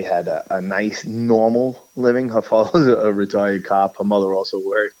 So they had a nice, normal living. Her father's a retired cop. Her mother also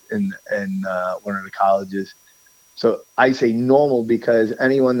worked in one of the colleges. So I say normal because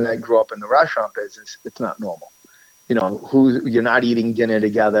anyone that grew up in the restaurant business, it's not normal. You're not eating dinner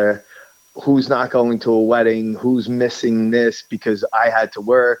together. Who's not going to a wedding? Who's missing this because I had to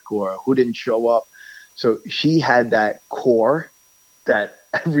work, or who didn't show up? So she had that core that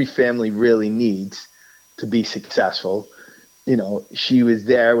every family really needs to be successful. She was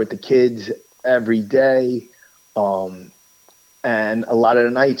there with the kids every day, and a lot of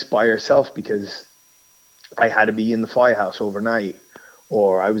the nights by herself because I had to be in the firehouse overnight,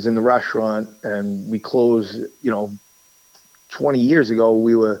 or I was in the restaurant and we closed. 20 years ago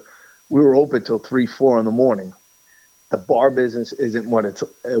we were open till 3-4 in the morning. The bar business isn't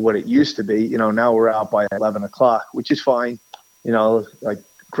what it used to be. Now we're out by 11 o'clock, which is fine. Like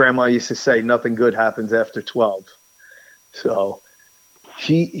Grandma used to say, nothing good happens after 12. So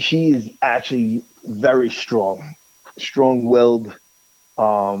she is actually very strong-willed,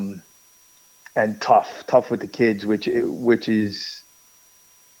 and tough with the kids, which is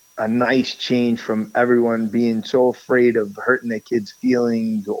a nice change from everyone being so afraid of hurting their kids'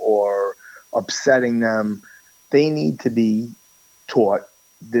 feelings or upsetting them. They need to be taught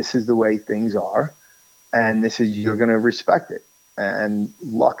this is the way things are, and you're going to respect it. And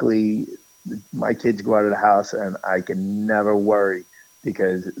luckily, my kids go out of the house and I can never worry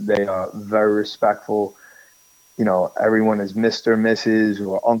because they are very respectful. Everyone is Mr., Mrs.,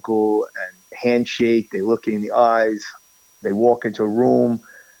 or uncle, and handshake. They look in the eyes. They walk into a room,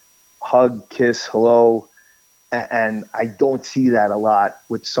 hug, kiss, hello. And I don't see that a lot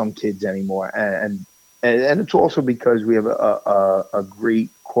with some kids anymore. And it's also because we have a great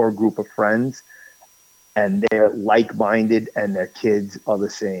core group of friends, and they're like-minded, and their kids are the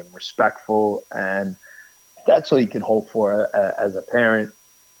same, respectful. And that's all you can hope for as a parent,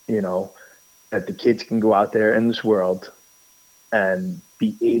 that the kids can go out there in this world and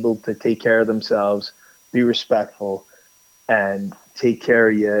be able to take care of themselves, be respectful, and take care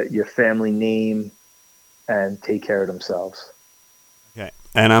of your family name, and take care of themselves. Okay.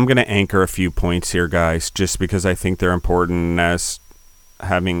 And I'm going to anchor a few points here, guys, just because I think they're important as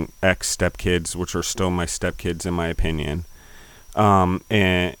having ex-stepkids, which are still my stepkids in my opinion,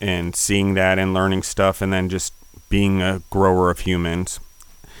 and seeing that and learning stuff, and then just being a grower of humans.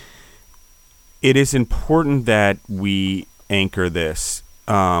 It is important that we anchor this.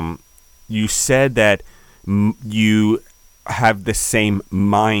 You said that you have the same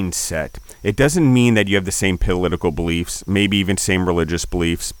mindset. It doesn't mean that you have the same political beliefs, maybe even same religious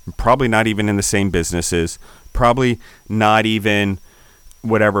beliefs, probably not even in the same businesses, probably not even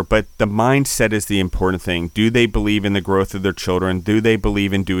whatever, but the mindset is the important thing. Do they believe in the growth of their children? Do they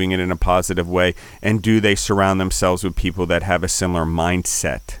believe in doing it in a positive way? And do they surround themselves with people that have a similar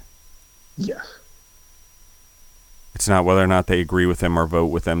mindset? Yes. It's not whether or not they agree with them or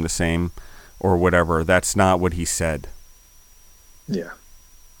vote with them the same or whatever. That's not what he said. Yeah.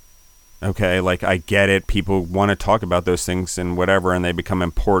 Okay, like I get it. People want to talk about those things and whatever, and they become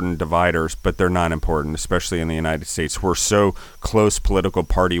important dividers, but they're not important, especially in the United States. We're so close politically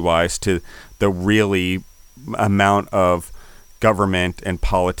party-wise to the really amount of government and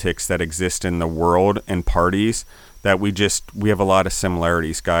politics that exist in the world and parties that we have a lot of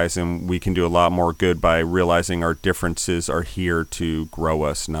similarities, guys, and we can do a lot more good by realizing our differences are here to grow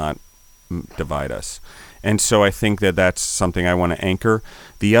us, not divide us. And so I think that that's something I want to anchor.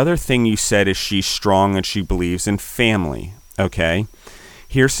 The other thing you said is she's strong and she believes in family. Okay.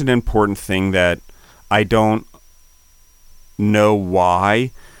 Here's an important thing that I don't know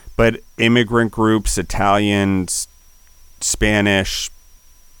why, but immigrant groups, Italians, Spanish,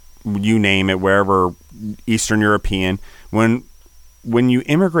 you name it, wherever, Eastern European, when you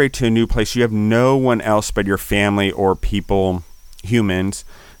immigrate to a new place, you have no one else but your family or people, humans,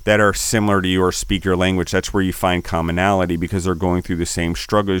 that are similar to you or speak your language. That's where you find commonality, because they're going through the same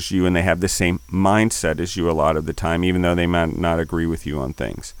struggle as you and they have the same mindset as you a lot of the time, even though they might not agree with you on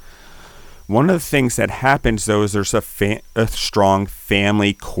things. One of the things that happens, though, is there's a strong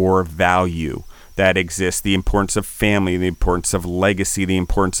family core value that exists. The importance of family, the importance of legacy, the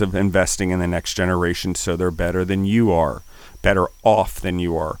importance of investing in the next generation so they're better than you are, better off than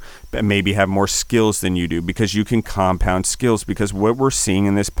you are, but maybe have more skills than you do, because you can compound skills. Because what we're seeing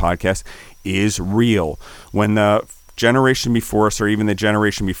in this podcast is real. When the generation before us, or even the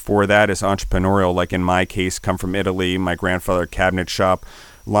generation before that, is entrepreneurial, like in my case, come from Italy, my grandfather, cabinet shop,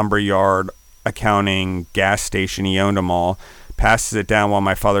 lumber yard, accounting, gas station, he owned them all, passes it down while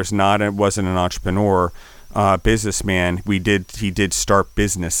my father's wasn't an entrepreneur, businessman. He did start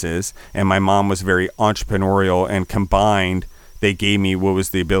businesses, and my mom was very entrepreneurial, and combined, they gave me what was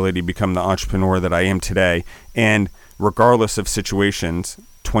the ability to become the entrepreneur that I am today. And regardless of situations,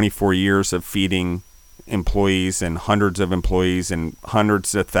 24 years of feeding employees and hundreds of employees and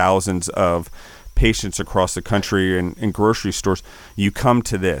hundreds of thousands of patients across the country and in grocery stores, you come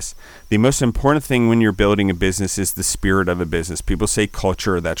to this. The most important thing when you're building a business is the spirit of a business. People say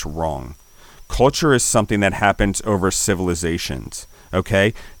culture, that's wrong. Culture is something that happens over civilizations,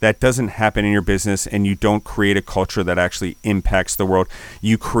 okay? That doesn't happen in your business, and you don't create a culture that actually impacts the world.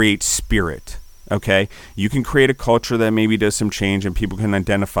 You create spirit, okay? You can create a culture that maybe does some change and people can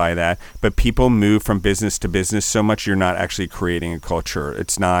identify that, but people move from business to business so much you're not actually creating a culture.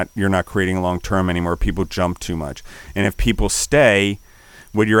 You're not creating long term anymore. People jump too much. And if people stay,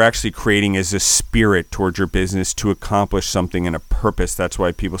 what you're actually creating is a spirit towards your business to accomplish something and a purpose. That's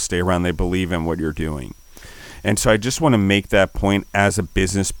why people stay around. They believe in what you're doing. And so I just want to make that point as a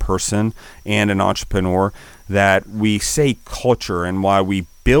business person and an entrepreneur, that we say culture and why we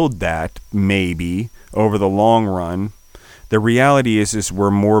build that maybe over the long run. The reality is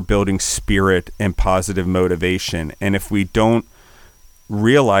we're more building spirit and positive motivation. And if we don't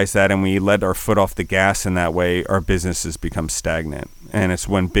realize that and we let our foot off the gas in that way, our businesses become stagnant. And it's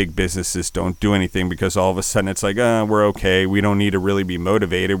when big businesses don't do anything, because all of a sudden it's like, we're okay. We don't need to really be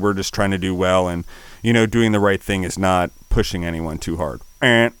motivated. We're just trying to do well. And, doing the right thing is not pushing anyone too hard.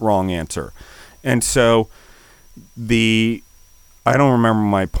 Wrong answer. And so I don't remember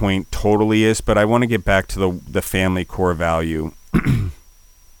my point totally is, but I want to get back to the family core value,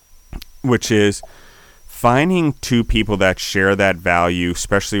 which is finding two people that share that value,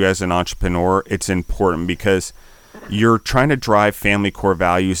 especially as an entrepreneur, it's important because you're trying to drive family core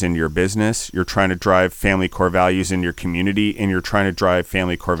values in your business, you're trying to drive family core values in your community, and you're trying to drive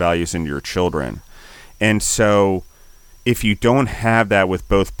family core values in your children. And so if you don't have that with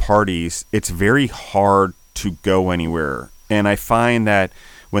both parties, it's very hard to go anywhere. And I find that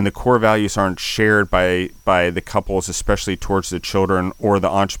when the core values aren't shared by the couples, especially towards the children or the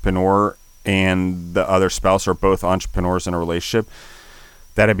entrepreneur and the other spouse are both entrepreneurs in a relationship,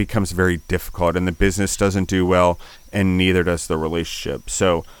 that it becomes very difficult and the business doesn't do well and neither does the relationship.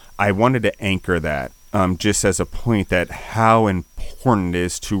 So I wanted to anchor that just as a point that how important it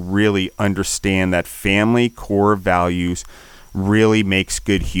is to really understand that family core values really makes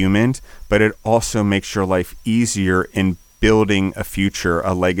good humans, but it also makes your life easier in building a future,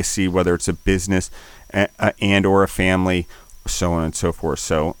 a legacy, whether it's a business and or a family, so on and so forth.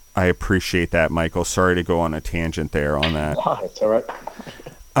 So I appreciate that, Michael. Sorry to go on a tangent there on that. Oh, it's all right.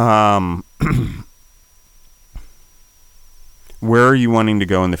 Where are you wanting to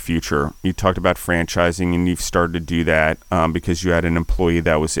go in the future? You talked about franchising and you've started to do that because you had an employee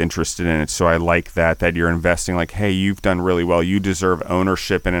that was interested in it. So I like that you're investing like, hey, you've done really well. You deserve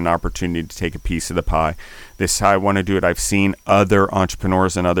ownership and an opportunity to take a piece of the pie. This is how I want to do it. I've seen other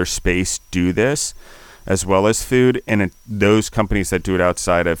entrepreneurs in other space do this as well as food. And those companies that do it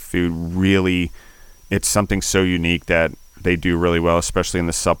outside of food, really, it's something so unique that they do really well, especially in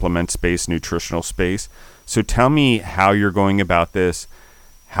the supplement space, nutritional space. So tell me how you're going about this.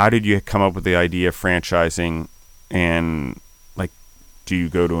 How did you come up with the idea of franchising? And like, do you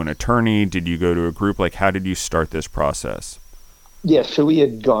go to an attorney? Did you go to a group? Like, how did you start this process? Yeah, so we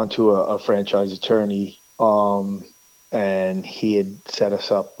had gone to a franchise attorney, and he had set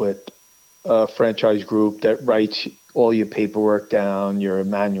us up with a franchise group that writes all your paperwork down, your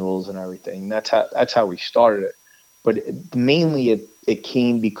manuals and everything. That's how we started it. But mainly it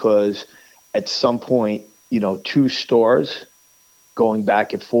came because at some point, two stores going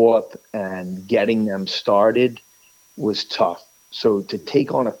back and forth and getting them started was tough. So to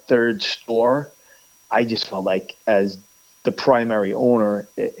take on a third store, I just felt like as the primary owner,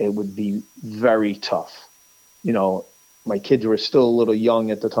 it would be very tough. My kids were still a little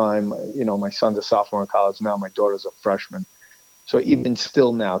young at the time. My son's a sophomore in college now. My daughter's a freshman. So even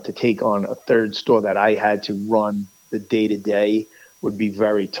still now, to take on a third store that I had to run the day-to-day would be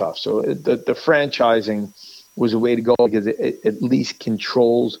very tough. So the franchising was a way to go because it at least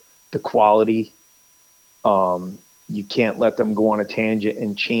controls the quality. You can't let them go on a tangent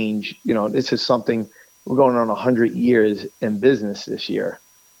and change. This is something, we're going on 100 years in business this year.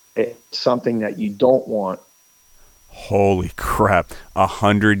 It's something that you don't want. Holy crap.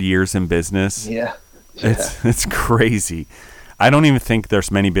 100 years in business? Yeah. It's crazy. I don't even think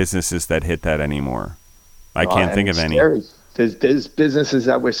there's many businesses that hit that anymore. I can't think of any. Scary. There's businesses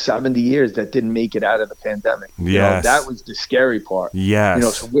that were 70 years that didn't make it out of the pandemic. Yes. That was the scary part.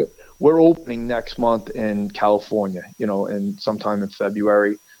 Yes. So we're opening next month in California, and sometime in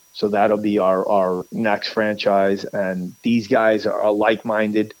February. So that'll be our next franchise. And these guys are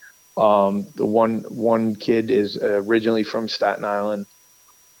like-minded. The one kid is originally from Staten Island.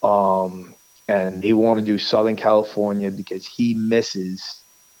 And they want to do Southern California because he misses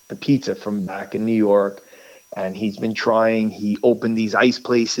the pizza from back in New York. And he's been trying. He opened these ice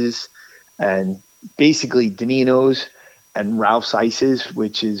places, and basically Danino's and Ralph's Ices,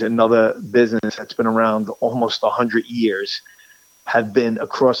 which is another business that's been around almost 100 years, have been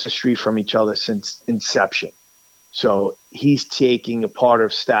across the street from each other since inception. So he's taking a part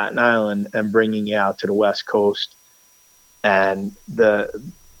of Staten Island and bringing it out to the West Coast. And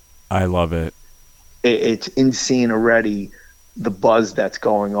I love it. It's insane already, the buzz that's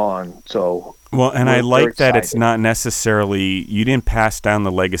going on. So well, and I like that it's not necessarily, you didn't pass down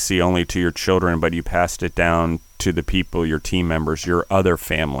the legacy only to your children, but you passed it down to the people, your team members, your other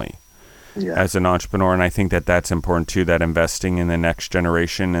family as an entrepreneur. And I think that that's important too, that investing in the next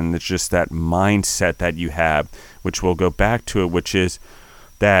generation. And it's just that mindset that you have, which we'll go back to it, which is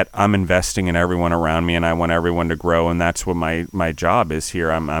that I'm investing in everyone around me and I want everyone to grow. And that's what my job is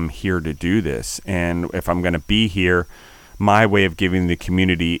here. I'm here to do this. And if I'm going to be here, my way of giving the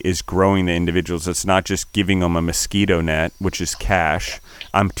community is growing the individuals. It's not just giving them a mosquito net, which is cash.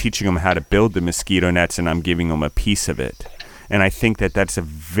 I'm teaching them how to build the mosquito nets, and I'm giving them a piece of it. And I think that that's a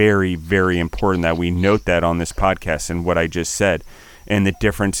very, very important that we note that on this podcast and what I just said, and the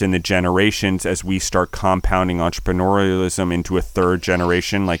difference in the generations as we start compounding entrepreneurialism into a third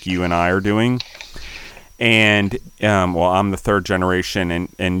generation like you and I are doing. And, I'm the third generation,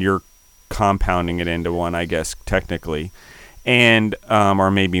 and you're compounding it into one, I guess, technically. and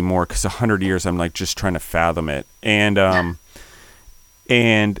or maybe more, because 100 years I'm like just trying to fathom it. And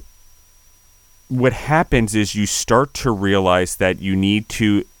what happens is you start to realize that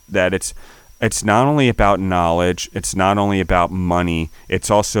it's not only about knowledge, it's not only about money, it's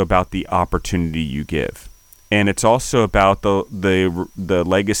also about the opportunity you give. And it's also about the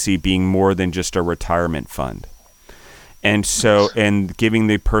legacy being more than just a retirement fund. And so, and giving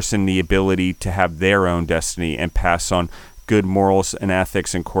the person the ability to have their own destiny and pass on good morals and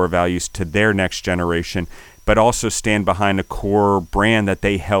ethics and core values to their next generation, but also stand behind a core brand that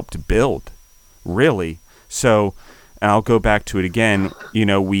they helped build, really. So, and I'll go back to it again,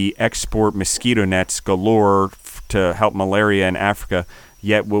 we export mosquito nets galore to help malaria in Africa,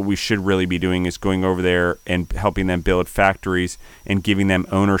 yet what we should really be doing is going over there and helping them build factories and giving them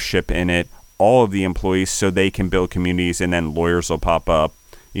ownership in it, all of the employees, so they can build communities, and then lawyers will pop up,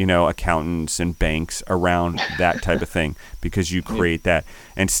 accountants and banks around that type of thing, because you create that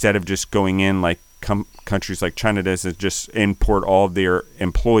instead of just going in like countries like China does, is just import all of their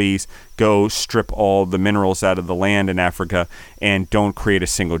employees, go strip all the minerals out of the land in Africa, and don't create a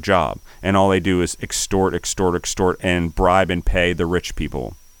single job. And all they do is extort, and bribe and pay the rich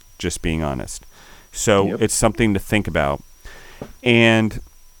people, just being honest. So It's something to think about. And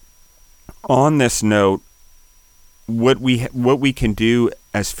on this note, what we can do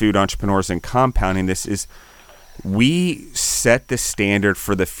as food entrepreneurs and compounding this is we set the standard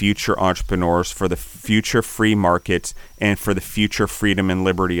for the future entrepreneurs, for the future free markets, and for the future freedom and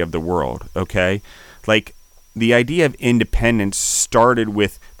liberty of the world, okay? Like, the idea of independence started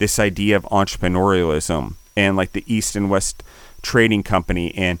with this idea of entrepreneurialism and like the East and West Trading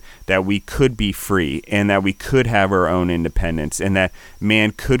Company, and that we could be free, and that we could have our own independence, and that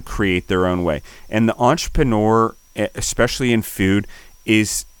man could create their own way. And the entrepreneur, especially in food,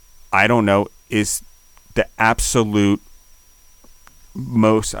 is the absolute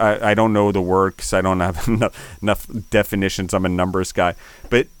most, I don't know the word because I don't have enough definitions. I'm a numbers guy,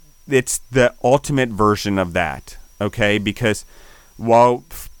 but it's the ultimate version of that, okay? Because while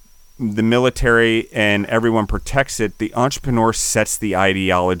the military and everyone protects it, the entrepreneur sets the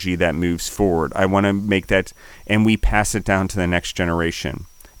ideology that moves forward. I want to make that, and we pass it down to the next generation.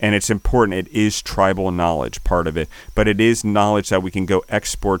 And it's important. It is tribal knowledge, part of it. But it is knowledge that we can go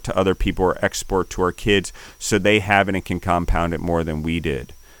export to other people or export to our kids, so they have it and can compound it more than we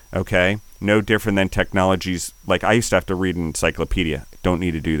did. Okay? No different than technologies. Like, I used to have to read an encyclopedia. Don't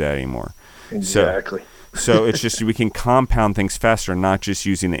need to do that anymore. Exactly. So it's just we can compound things faster, not just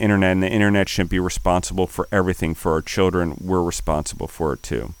using the internet. And the internet shouldn't be responsible for everything for our children. We're responsible for it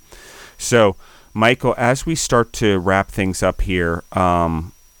too. So, Michael, as we start to wrap things up here, I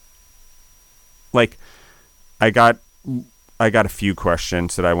got a few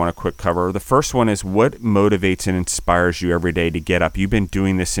questions that I want to quick cover. The first one is, what motivates and inspires you every day to get up? You've been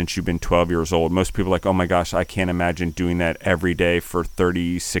doing this since you've been 12 years old. Most people are like, oh my gosh, I can't imagine doing that every day for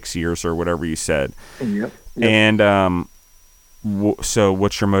 36 years or whatever you said. Yep. And so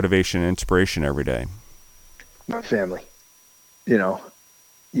what's your motivation and inspiration every day? My family.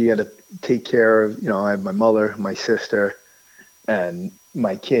 You got to take care of, I have my mother, my sister, and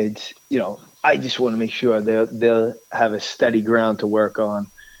my kids. I just want to make sure they'll have a steady ground to work on,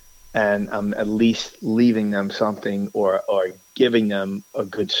 and I'm at least leaving them something or giving them a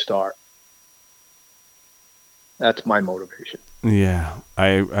good start. That's my motivation. Yeah,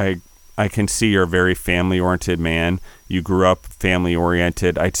 I can see you're a very family-oriented man. You grew up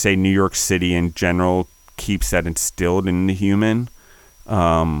family-oriented. I'd say New York City in general keeps that instilled in the human,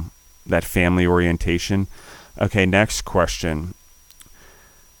 that family orientation. Okay, next question.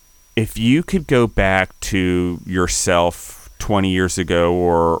 If you could go back to yourself 20 years ago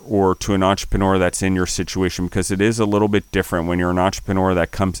or to an entrepreneur that's in your situation, because it is a little bit different when you're an entrepreneur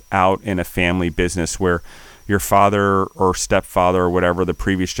that comes out in a family business where your father or stepfather or whatever, the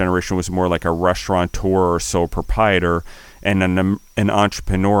previous generation, was more like a restaurateur or sole proprietor, and an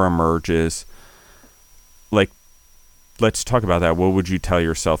entrepreneur emerges. Like, let's talk about that. What would you tell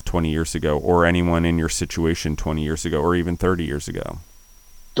yourself 20 years ago, or anyone in your situation 20 years ago, or even 30 years ago?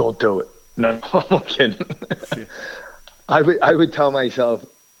 Don't do it. No, I'm kidding. I would tell myself,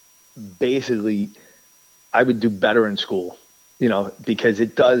 basically, I would do better in school, because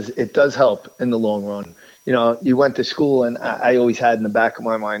it does help in the long run. You went to school, and I always had in the back of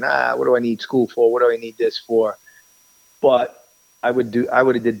my mind, what do I need school for? What do I need this for? But I would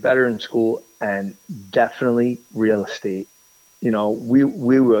have did better in school, and definitely real estate.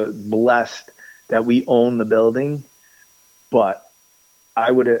 We were blessed that we own the building, but I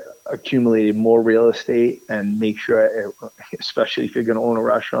would have accumulated more real estate and make sure, especially if you're going to own a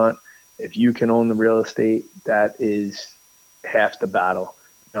restaurant, if you can own the real estate, that is half the battle.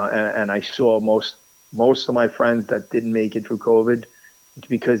 And I saw most of my friends that didn't make it through COVID, it's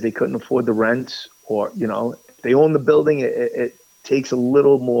because they couldn't afford the rents, or if they own the building, it takes a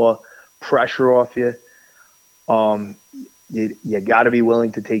little more pressure off you. You got to be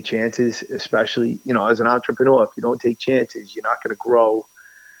willing to take chances, especially as an entrepreneur. If you don't take chances, you're not going to grow.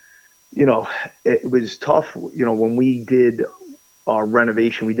 It was tough. When we did our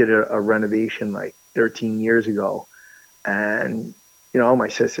renovation, we did a renovation like 13 years ago, and my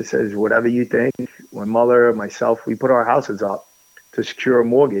sister says, whatever you think. My mother, myself, we put our houses up to secure a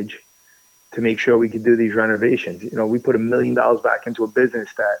mortgage to make sure we could do these renovations. We put $1 million back into a business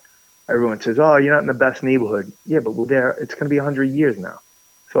that everyone says, oh, you're not in the best neighborhood. Yeah, but we're there. It's going to be 100 years now.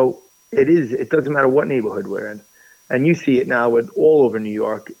 So it doesn't matter what neighborhood we're in. And you see it now with all over New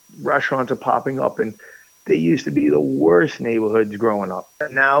York. Restaurants are popping up, and they used to be the worst neighborhoods growing up.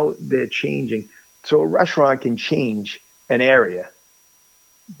 And now they're changing. So a restaurant can change an area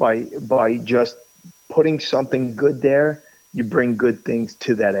by just putting something good there. You bring good things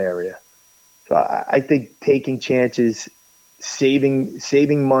to that area. So I think taking chances,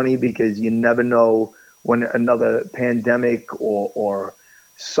 saving money, because you never know when another pandemic or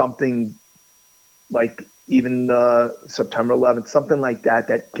something like even September 11th, something like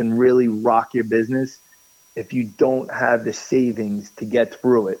that can really rock your business. If you don't have the savings to get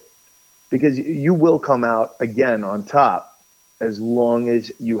through it, because you will come out again on top as long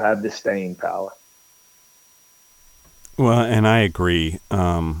as you have the staying power. Well, and I agree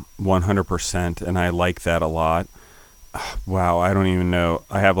 100%, and I like that a lot. Wow, I don't even know.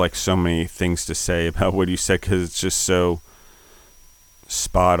 I have like so many things to say about what you said because it's just so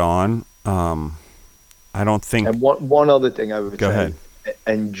spot on. I don't think. And one other thing I would Go say, ahead.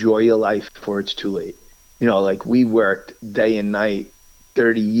 Enjoy your life before it's too late. Like we worked day and night,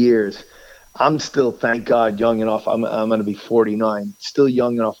 30 years. I'm still, thank God, young enough. I'm going to be 49, still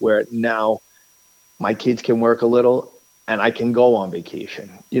young enough where now my kids can work a little and I can go on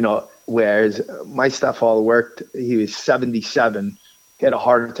vacation. Whereas my stepfather worked, he was 77, he had a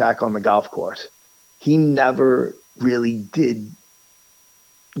heart attack on the golf course. He never really did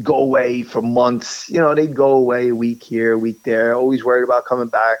go away for months. They'd go away a week here, a week there, always worried about coming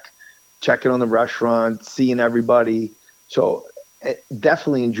back, checking on the restaurant, seeing everybody. So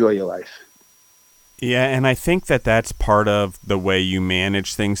definitely enjoy your life. Yeah, and I think that's part of the way you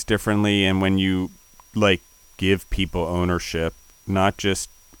manage things differently, and when you give people ownership, not just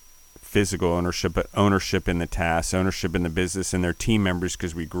physical ownership, but ownership in the task, ownership in the business and their team members,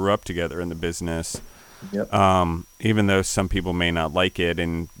 because we grew up together in the business. Yep. Even though some people may not like it,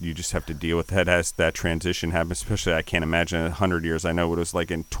 and you just have to deal with that as that transition happens. Especially, I can't imagine in 100 years. I know what it was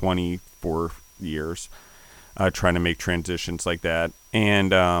like in 24 years, trying to make transitions like that.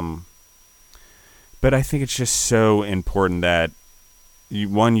 And but I think it's just so important that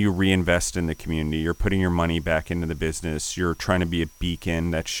you reinvest in the community. You're putting your money back into the business. You're trying to be a beacon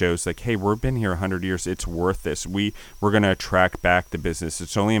that shows like, hey, we've been here 100 years. It's worth this. We're going to attract back the business.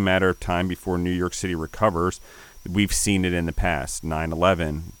 It's only a matter of time before New York City recovers. We've seen it in the past.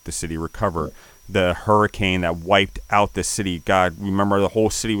 9/11, the city recovered. The hurricane that wiped out the city. God, remember the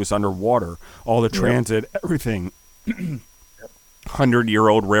whole city was underwater. All the transit, everything.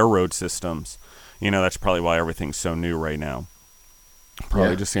 100-year-old railroad systems. That's probably why everything's so new right now.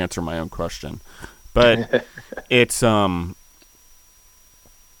 Probably just answer my own question. But it's one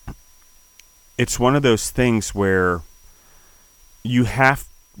of those things where you have,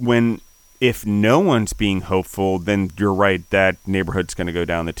 if no one's being hopeful, then you're right, that neighborhood's going to go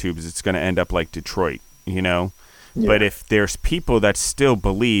down the tubes. It's going to end up like Detroit, Yeah. But if there's people that still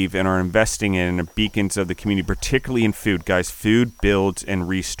believe and are investing in and are beacons of the community, particularly in food, guys, food builds and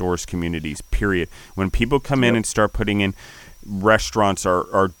restores communities, period. When people come in and start putting in restaurants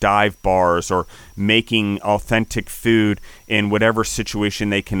or dive bars or making authentic food in whatever situation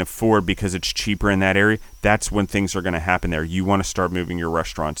they can afford because it's cheaper in that area, that's when things are going to happen there. You want to start moving your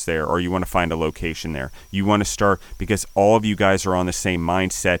restaurants there, or you want to find a location there. You want to start, because all of you guys are on the same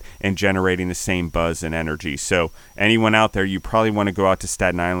mindset and generating the same buzz and energy. So anyone out there, you probably want to go out to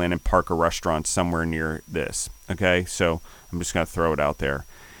Staten Island and park a restaurant somewhere near this. Okay, so I'm just going to throw it out there.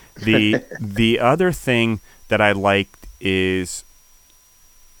 The other thing that I liked is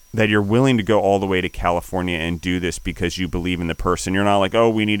that you're willing to go all the way to California and do this because you believe in the person. You're not like, oh,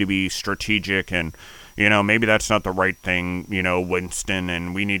 we need to be strategic and, maybe that's not the right thing, Winston,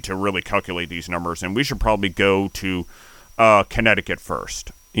 and we need to really calculate these numbers, and we should probably go to Connecticut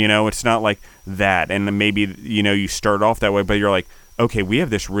first. It's not like that. And maybe, you start off that way, but you're like, okay, we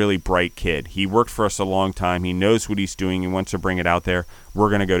have this really bright kid. He worked for us a long time. He knows what he's doing. He wants to bring it out there. We're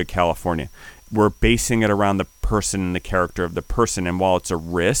going to go to California. we're basing it around the person and the character of the person. And while it's a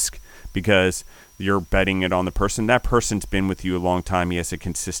risk because you're betting it on the person, that person's been with you a long time. He has a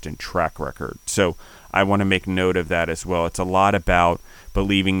consistent track record. So I want to make note of that as well. It's a lot about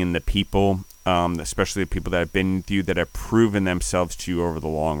believing in the people, especially the people that have been with you, that have proven themselves to you over the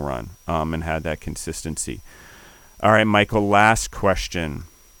long run, and had that consistency. All right, Michael, last question.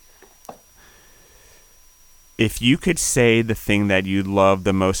 If you could say the thing that you love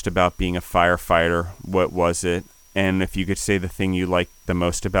the most about being a firefighter, what was it? And if you could say the thing you like the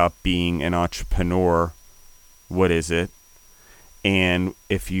most about being an entrepreneur, what is it? And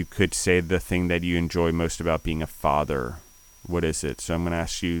if you could say the thing that you enjoy most about being a father, what is it? So I'm going to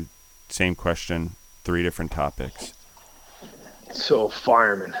ask you same question, 3 different topics. So,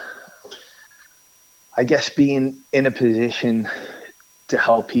 fireman. I guess being in a position to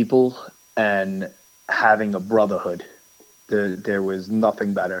help people and having a brotherhood, there was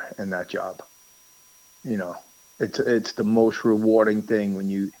nothing better in that job. You know, it's the most rewarding thing when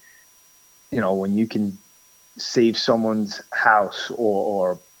you can save someone's house,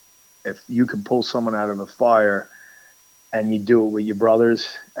 or if you can pull someone out of a fire and you do it with your brothers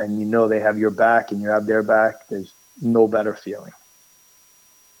and you know they have your back and you have their back, there's no better feeling.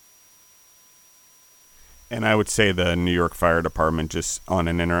 And I would say the New York Fire Department, just on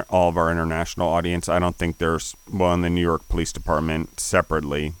all of our international audience, I don't think there's, well, in the New York Police Department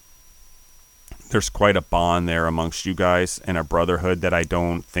separately, there's quite a bond there amongst you guys and a brotherhood that I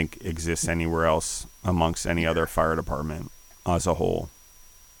don't think exists anywhere else amongst any other fire department as a whole.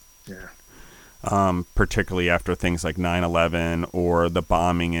 Yeah. Particularly after things like 9/11 or the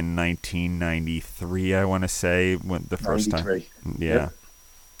bombing in 1993, I want to say, when the first 93. time. Yeah. Yep.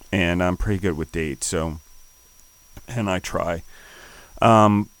 And I'm pretty good with dates, so, and I try.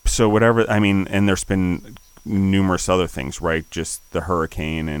 So whatever, I mean, and there's been numerous other things, right? Just the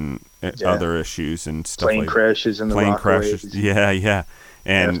hurricane and other issues and stuff plane like crashes in the plane Rockaways. crashes. Yeah.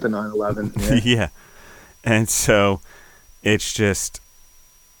 And after 9/11. yeah. And so it's just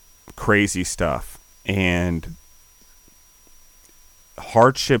crazy stuff. And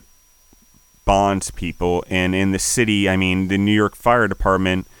hardship bonds people. And in the city, I mean, the New York Fire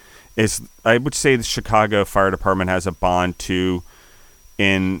Department is, I would say the Chicago Fire Department has a bond too,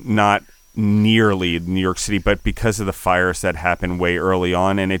 in not nearly New York City, but because of the fires that happened way early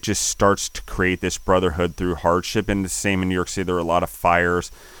on, and it just starts to create this brotherhood through hardship. And the same in New York City, there were a lot of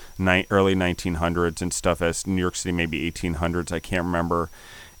fires, early 1900s and stuff, as New York City maybe 1800s, I can't remember.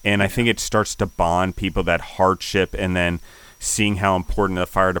 And I think it starts to bond people, that hardship, and then seeing how important the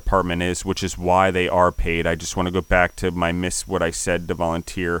fire department is, which is why they are paid. I just want to go back to what I said to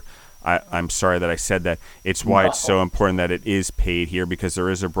volunteer. I'm sorry that I said that. It's why it's so important that it is paid here, because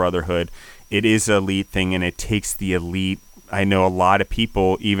there is a brotherhood. It is an elite thing, and it takes the elite. I know a lot of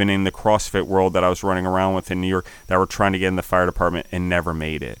people, even in the CrossFit world that I was running around with in New York, that were trying to get in the fire department and never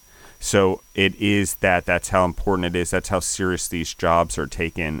made it. So it is that's how important it is. That's how serious these jobs are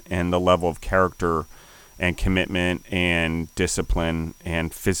taken, and the level of character and commitment and discipline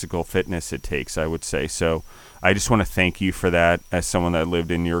and physical fitness it takes, I would say. So I just want to thank you for that, as someone that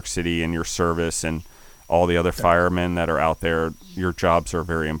lived in New York City, and your service, and all the other firemen that are out there. Your jobs are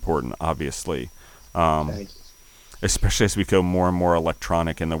very important, obviously, especially as we go more and more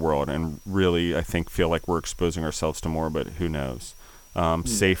electronic in the world, and really, I think, feel like we're exposing ourselves to more, but who knows?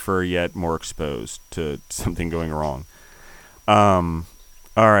 Safer yet more exposed to something going wrong. All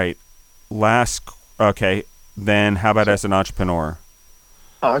right. Okay. Then how about as an entrepreneur?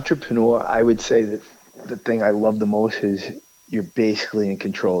 Entrepreneur, I would say that the thing I love the most is you're basically in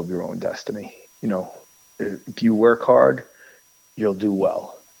control of your own destiny. You know, if you work hard, you'll do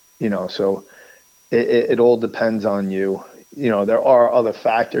well. You know, so it all depends on you. You know, there are other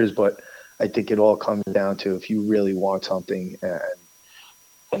factors, but I think it all comes down to if you really want something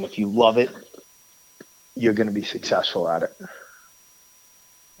and if you love it, you're going to be successful at it.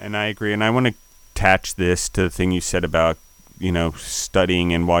 And I agree. And I want to attach this to the thing you said about,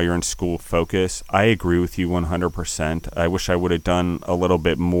 studying and while you're in school focus. I agree with you 100%. I wish I would have done a little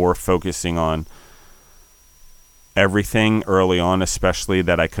bit more focusing on everything early on, especially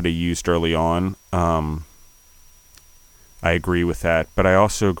that I could have used early on. I agree with that. But I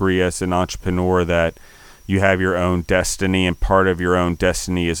also agree as an entrepreneur that you have your own destiny, and part of your own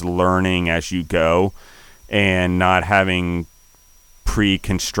destiny is learning as you go and not having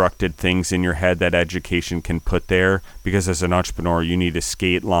pre-constructed things in your head that education can put there, because as an entrepreneur you need to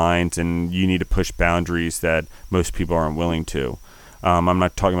skate lines and you need to push boundaries that most people aren't willing to. I'm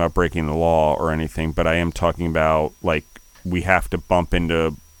not talking about breaking the law or anything, but I am talking about, like, we have to bump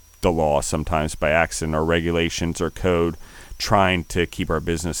into the law sometimes by accident, or regulations or code, trying to keep our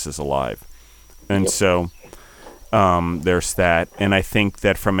businesses alive. And so there's that. And I think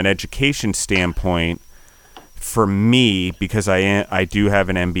that from an education standpoint, for me, because I do have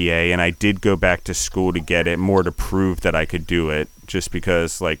an MBA and I did go back to school to get it more to prove that I could do it, just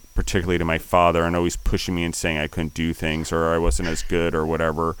because, like, particularly to my father and always pushing me and saying I couldn't do things or I wasn't as good or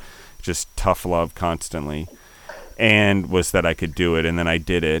whatever, just tough love constantly, and was that I could do it, and then I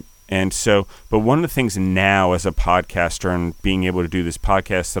did it. And so, but one of the things now as a podcaster and being able to do this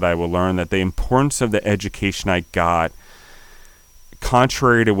podcast that I will learn that the importance of the education I got,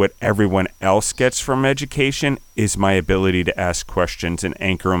 contrary to what everyone else gets from education, is my ability to ask questions and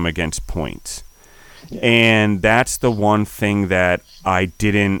anchor them against points. Yeah. And that's the one thing that I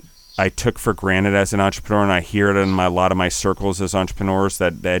took for granted as an entrepreneur, and I hear it in a lot of my circles as entrepreneurs,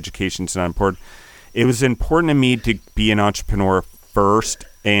 that the education's not important. It was important to me to be an entrepreneur first,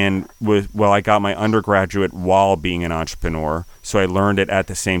 and I got my undergraduate while being an entrepreneur, so I learned it at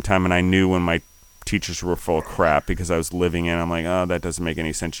the same time, and I knew when my teachers were full of crap because I was living in. I'm like, oh, that doesn't make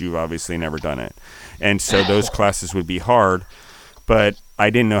any sense. You've obviously never done it. And so those classes would be hard, but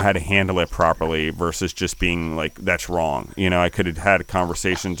I didn't know how to handle it properly versus just being like, that's wrong. You know, I could have had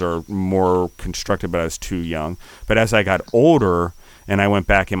conversations or more constructive, but I was too young. But as I got older and I went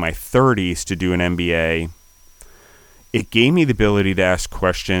back in my 30s to do an MBA, it gave me the ability to ask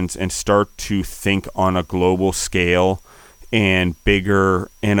questions and start to think on a global scale and bigger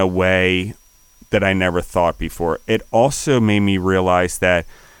in a way that I never thought before. It also made me realize that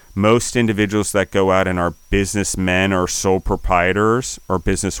most individuals that go out and are businessmen or sole proprietors or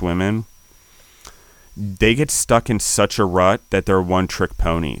businesswomen, they get stuck in such a rut that they're one-trick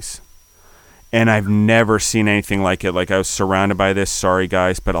ponies. And I've never seen anything like it. Like, I was surrounded by this, sorry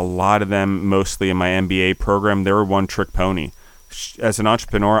guys, but a lot of them, mostly in my MBA program, they were one-trick pony. As an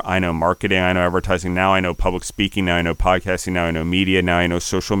entrepreneur, I know marketing, I know advertising, now I know public speaking, now I know podcasting, now I know media, now I know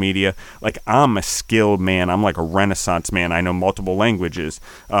social media. Like, I'm a skilled man. I'm like a Renaissance man. I know multiple languages,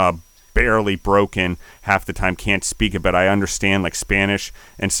 barely broken half the time, can't speak it, but I understand like Spanish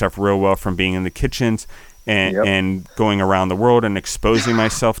and stuff real well from being in the kitchens and going around the world and exposing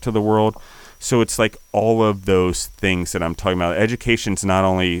myself to the world. So it's like all of those things that I'm talking about. Education's not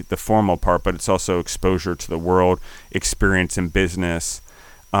only the formal part, but it's also exposure to the world, experience in business,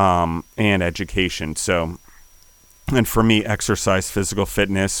 and education. So, and for me, exercise, physical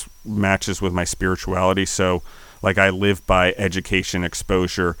fitness matches with my spirituality. So, like, I live by education,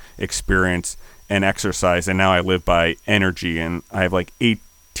 exposure, experience, and exercise. And now I live by energy. And I have like 18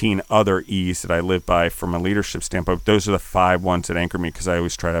 other E's that I live by from a leadership standpoint. Those are the 5 ones that anchor me, because I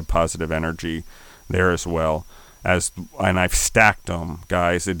always try to have positive energy there as well. And I've stacked them,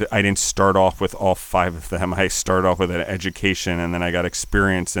 guys. I didn't start off with all 5 of them. I started off with an education, and then I got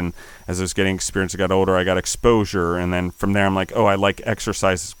experience. And as I was getting experience, I got older, I got exposure. And then from there, I'm like, oh, I like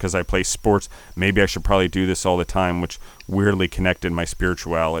exercise because I play sports. Maybe I should probably do this all the time, which weirdly connected my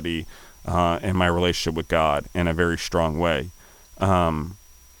spirituality and my relationship with God in a very strong way.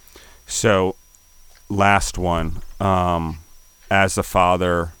 So, last one, as a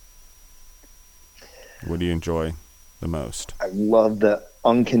father, what do you enjoy the most? I love the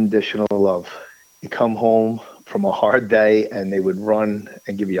unconditional love. You come home from a hard day and they would run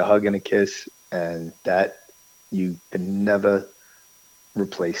and give you a hug and a kiss, and that you can never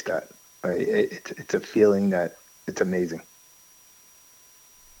replace that. It's a feeling that it's amazing.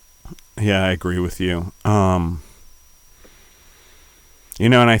 Yeah, I agree with you. You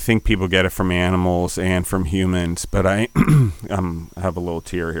know, and I think people get it from animals and from humans, but I have a little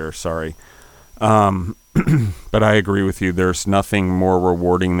tear here, sorry. But I agree with you. There's nothing more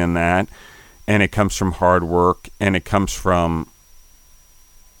rewarding than that, and it comes from hard work, and it comes from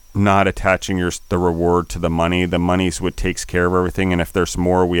not attaching the reward to the money. The money's what takes care of everything, and if there's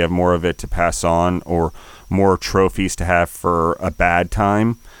more, we have more of it to pass on, or more trophies to have for a bad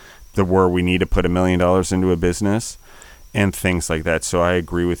time, where we need to put $1 million into a business. And things like that. So I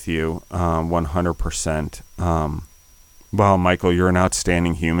agree with you 100%. Well, Michael, you're an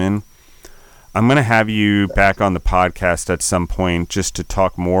outstanding human. I'm going to have you back on the podcast at some point just to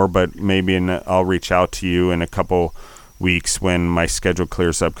talk more, but maybe I'll reach out to you in a couple weeks when my schedule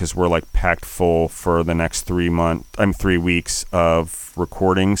clears up, because we're like packed full for the next 3 weeks of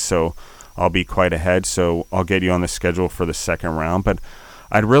recording. So I'll be quite ahead. So I'll get you on the schedule for the second round. But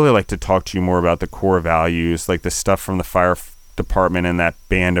I'd really like to talk to you more about the core values, like the stuff from the fire department and that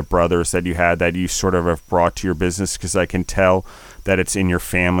band of brothers that you had that you sort of have brought to your business, because I can tell that it's in your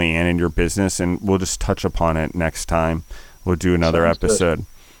family and in your business, and we'll just touch upon it next time. We'll do another episode.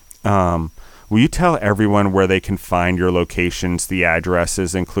 Will you tell everyone where they can find your locations, the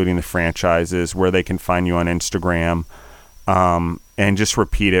addresses, including the franchises, where they can find you on Instagram, And just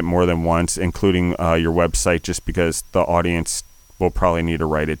repeat it more than once, including your website, just because the audience will probably need to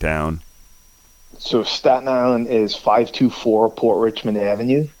write it down. So Staten Island is 524 Port Richmond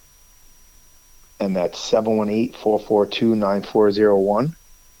Avenue, and that's 718-442-9401.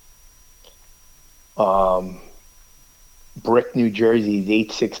 Brick, New Jersey is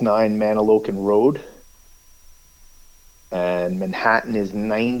 869 Manahawkin Road, and Manhattan is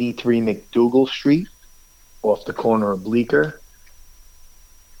 93 McDougal Street, off the corner of Bleecker.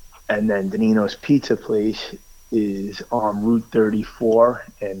 And then Danino's Pizza Place is on Route 34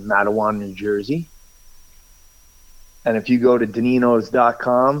 in Matawan, New Jersey. And if you go to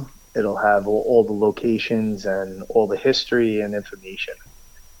Daninos.com, it'll have all the locations and all the history and information.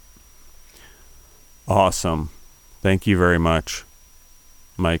 Awesome. Thank you very much,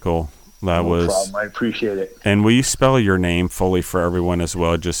 Michael. That No problem. I appreciate it. And will you spell your name fully for everyone as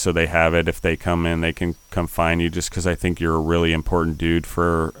well, just so they have it? If they come in, they can come find you, just because I think you're a really important dude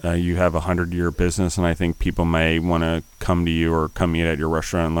for, you have a 100-year business, and I think people may want to come to you or come eat at your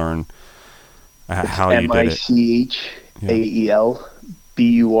restaurant and learn how you did it.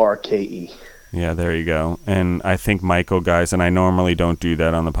 MICHAELBURKE. Yeah, there you go. And I think Michael, guys, and I normally don't do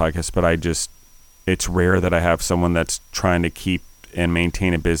that on the podcast, but it's rare that I have someone that's trying to keep and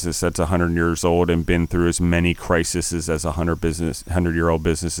maintain a business that's 100 years old and been through as many crises as a 100-year-old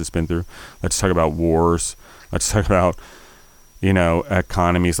business has been through. Let's talk about wars. Let's talk about,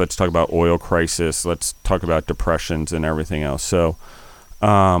 economies. Let's talk about oil crisis. Let's talk about depressions and everything else. So,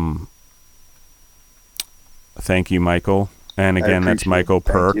 thank you, Michael. And again, that's Michael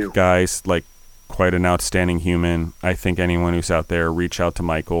Perk, guys. Like, quite an outstanding human. I think anyone who's out there, reach out to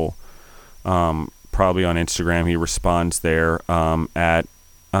Michael. Probably on Instagram. He responds there at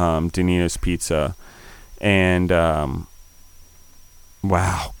Danino's Pizza. And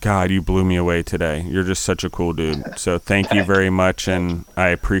wow, God, you blew me away today. You're just such a cool dude. So thank you very much, and I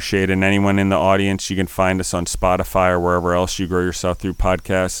appreciate it. And anyone in the audience, you can find us on Spotify or wherever else you grow yourself through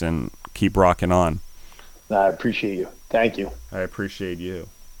podcasts, and keep rocking on. I appreciate you. Thank you. I appreciate you.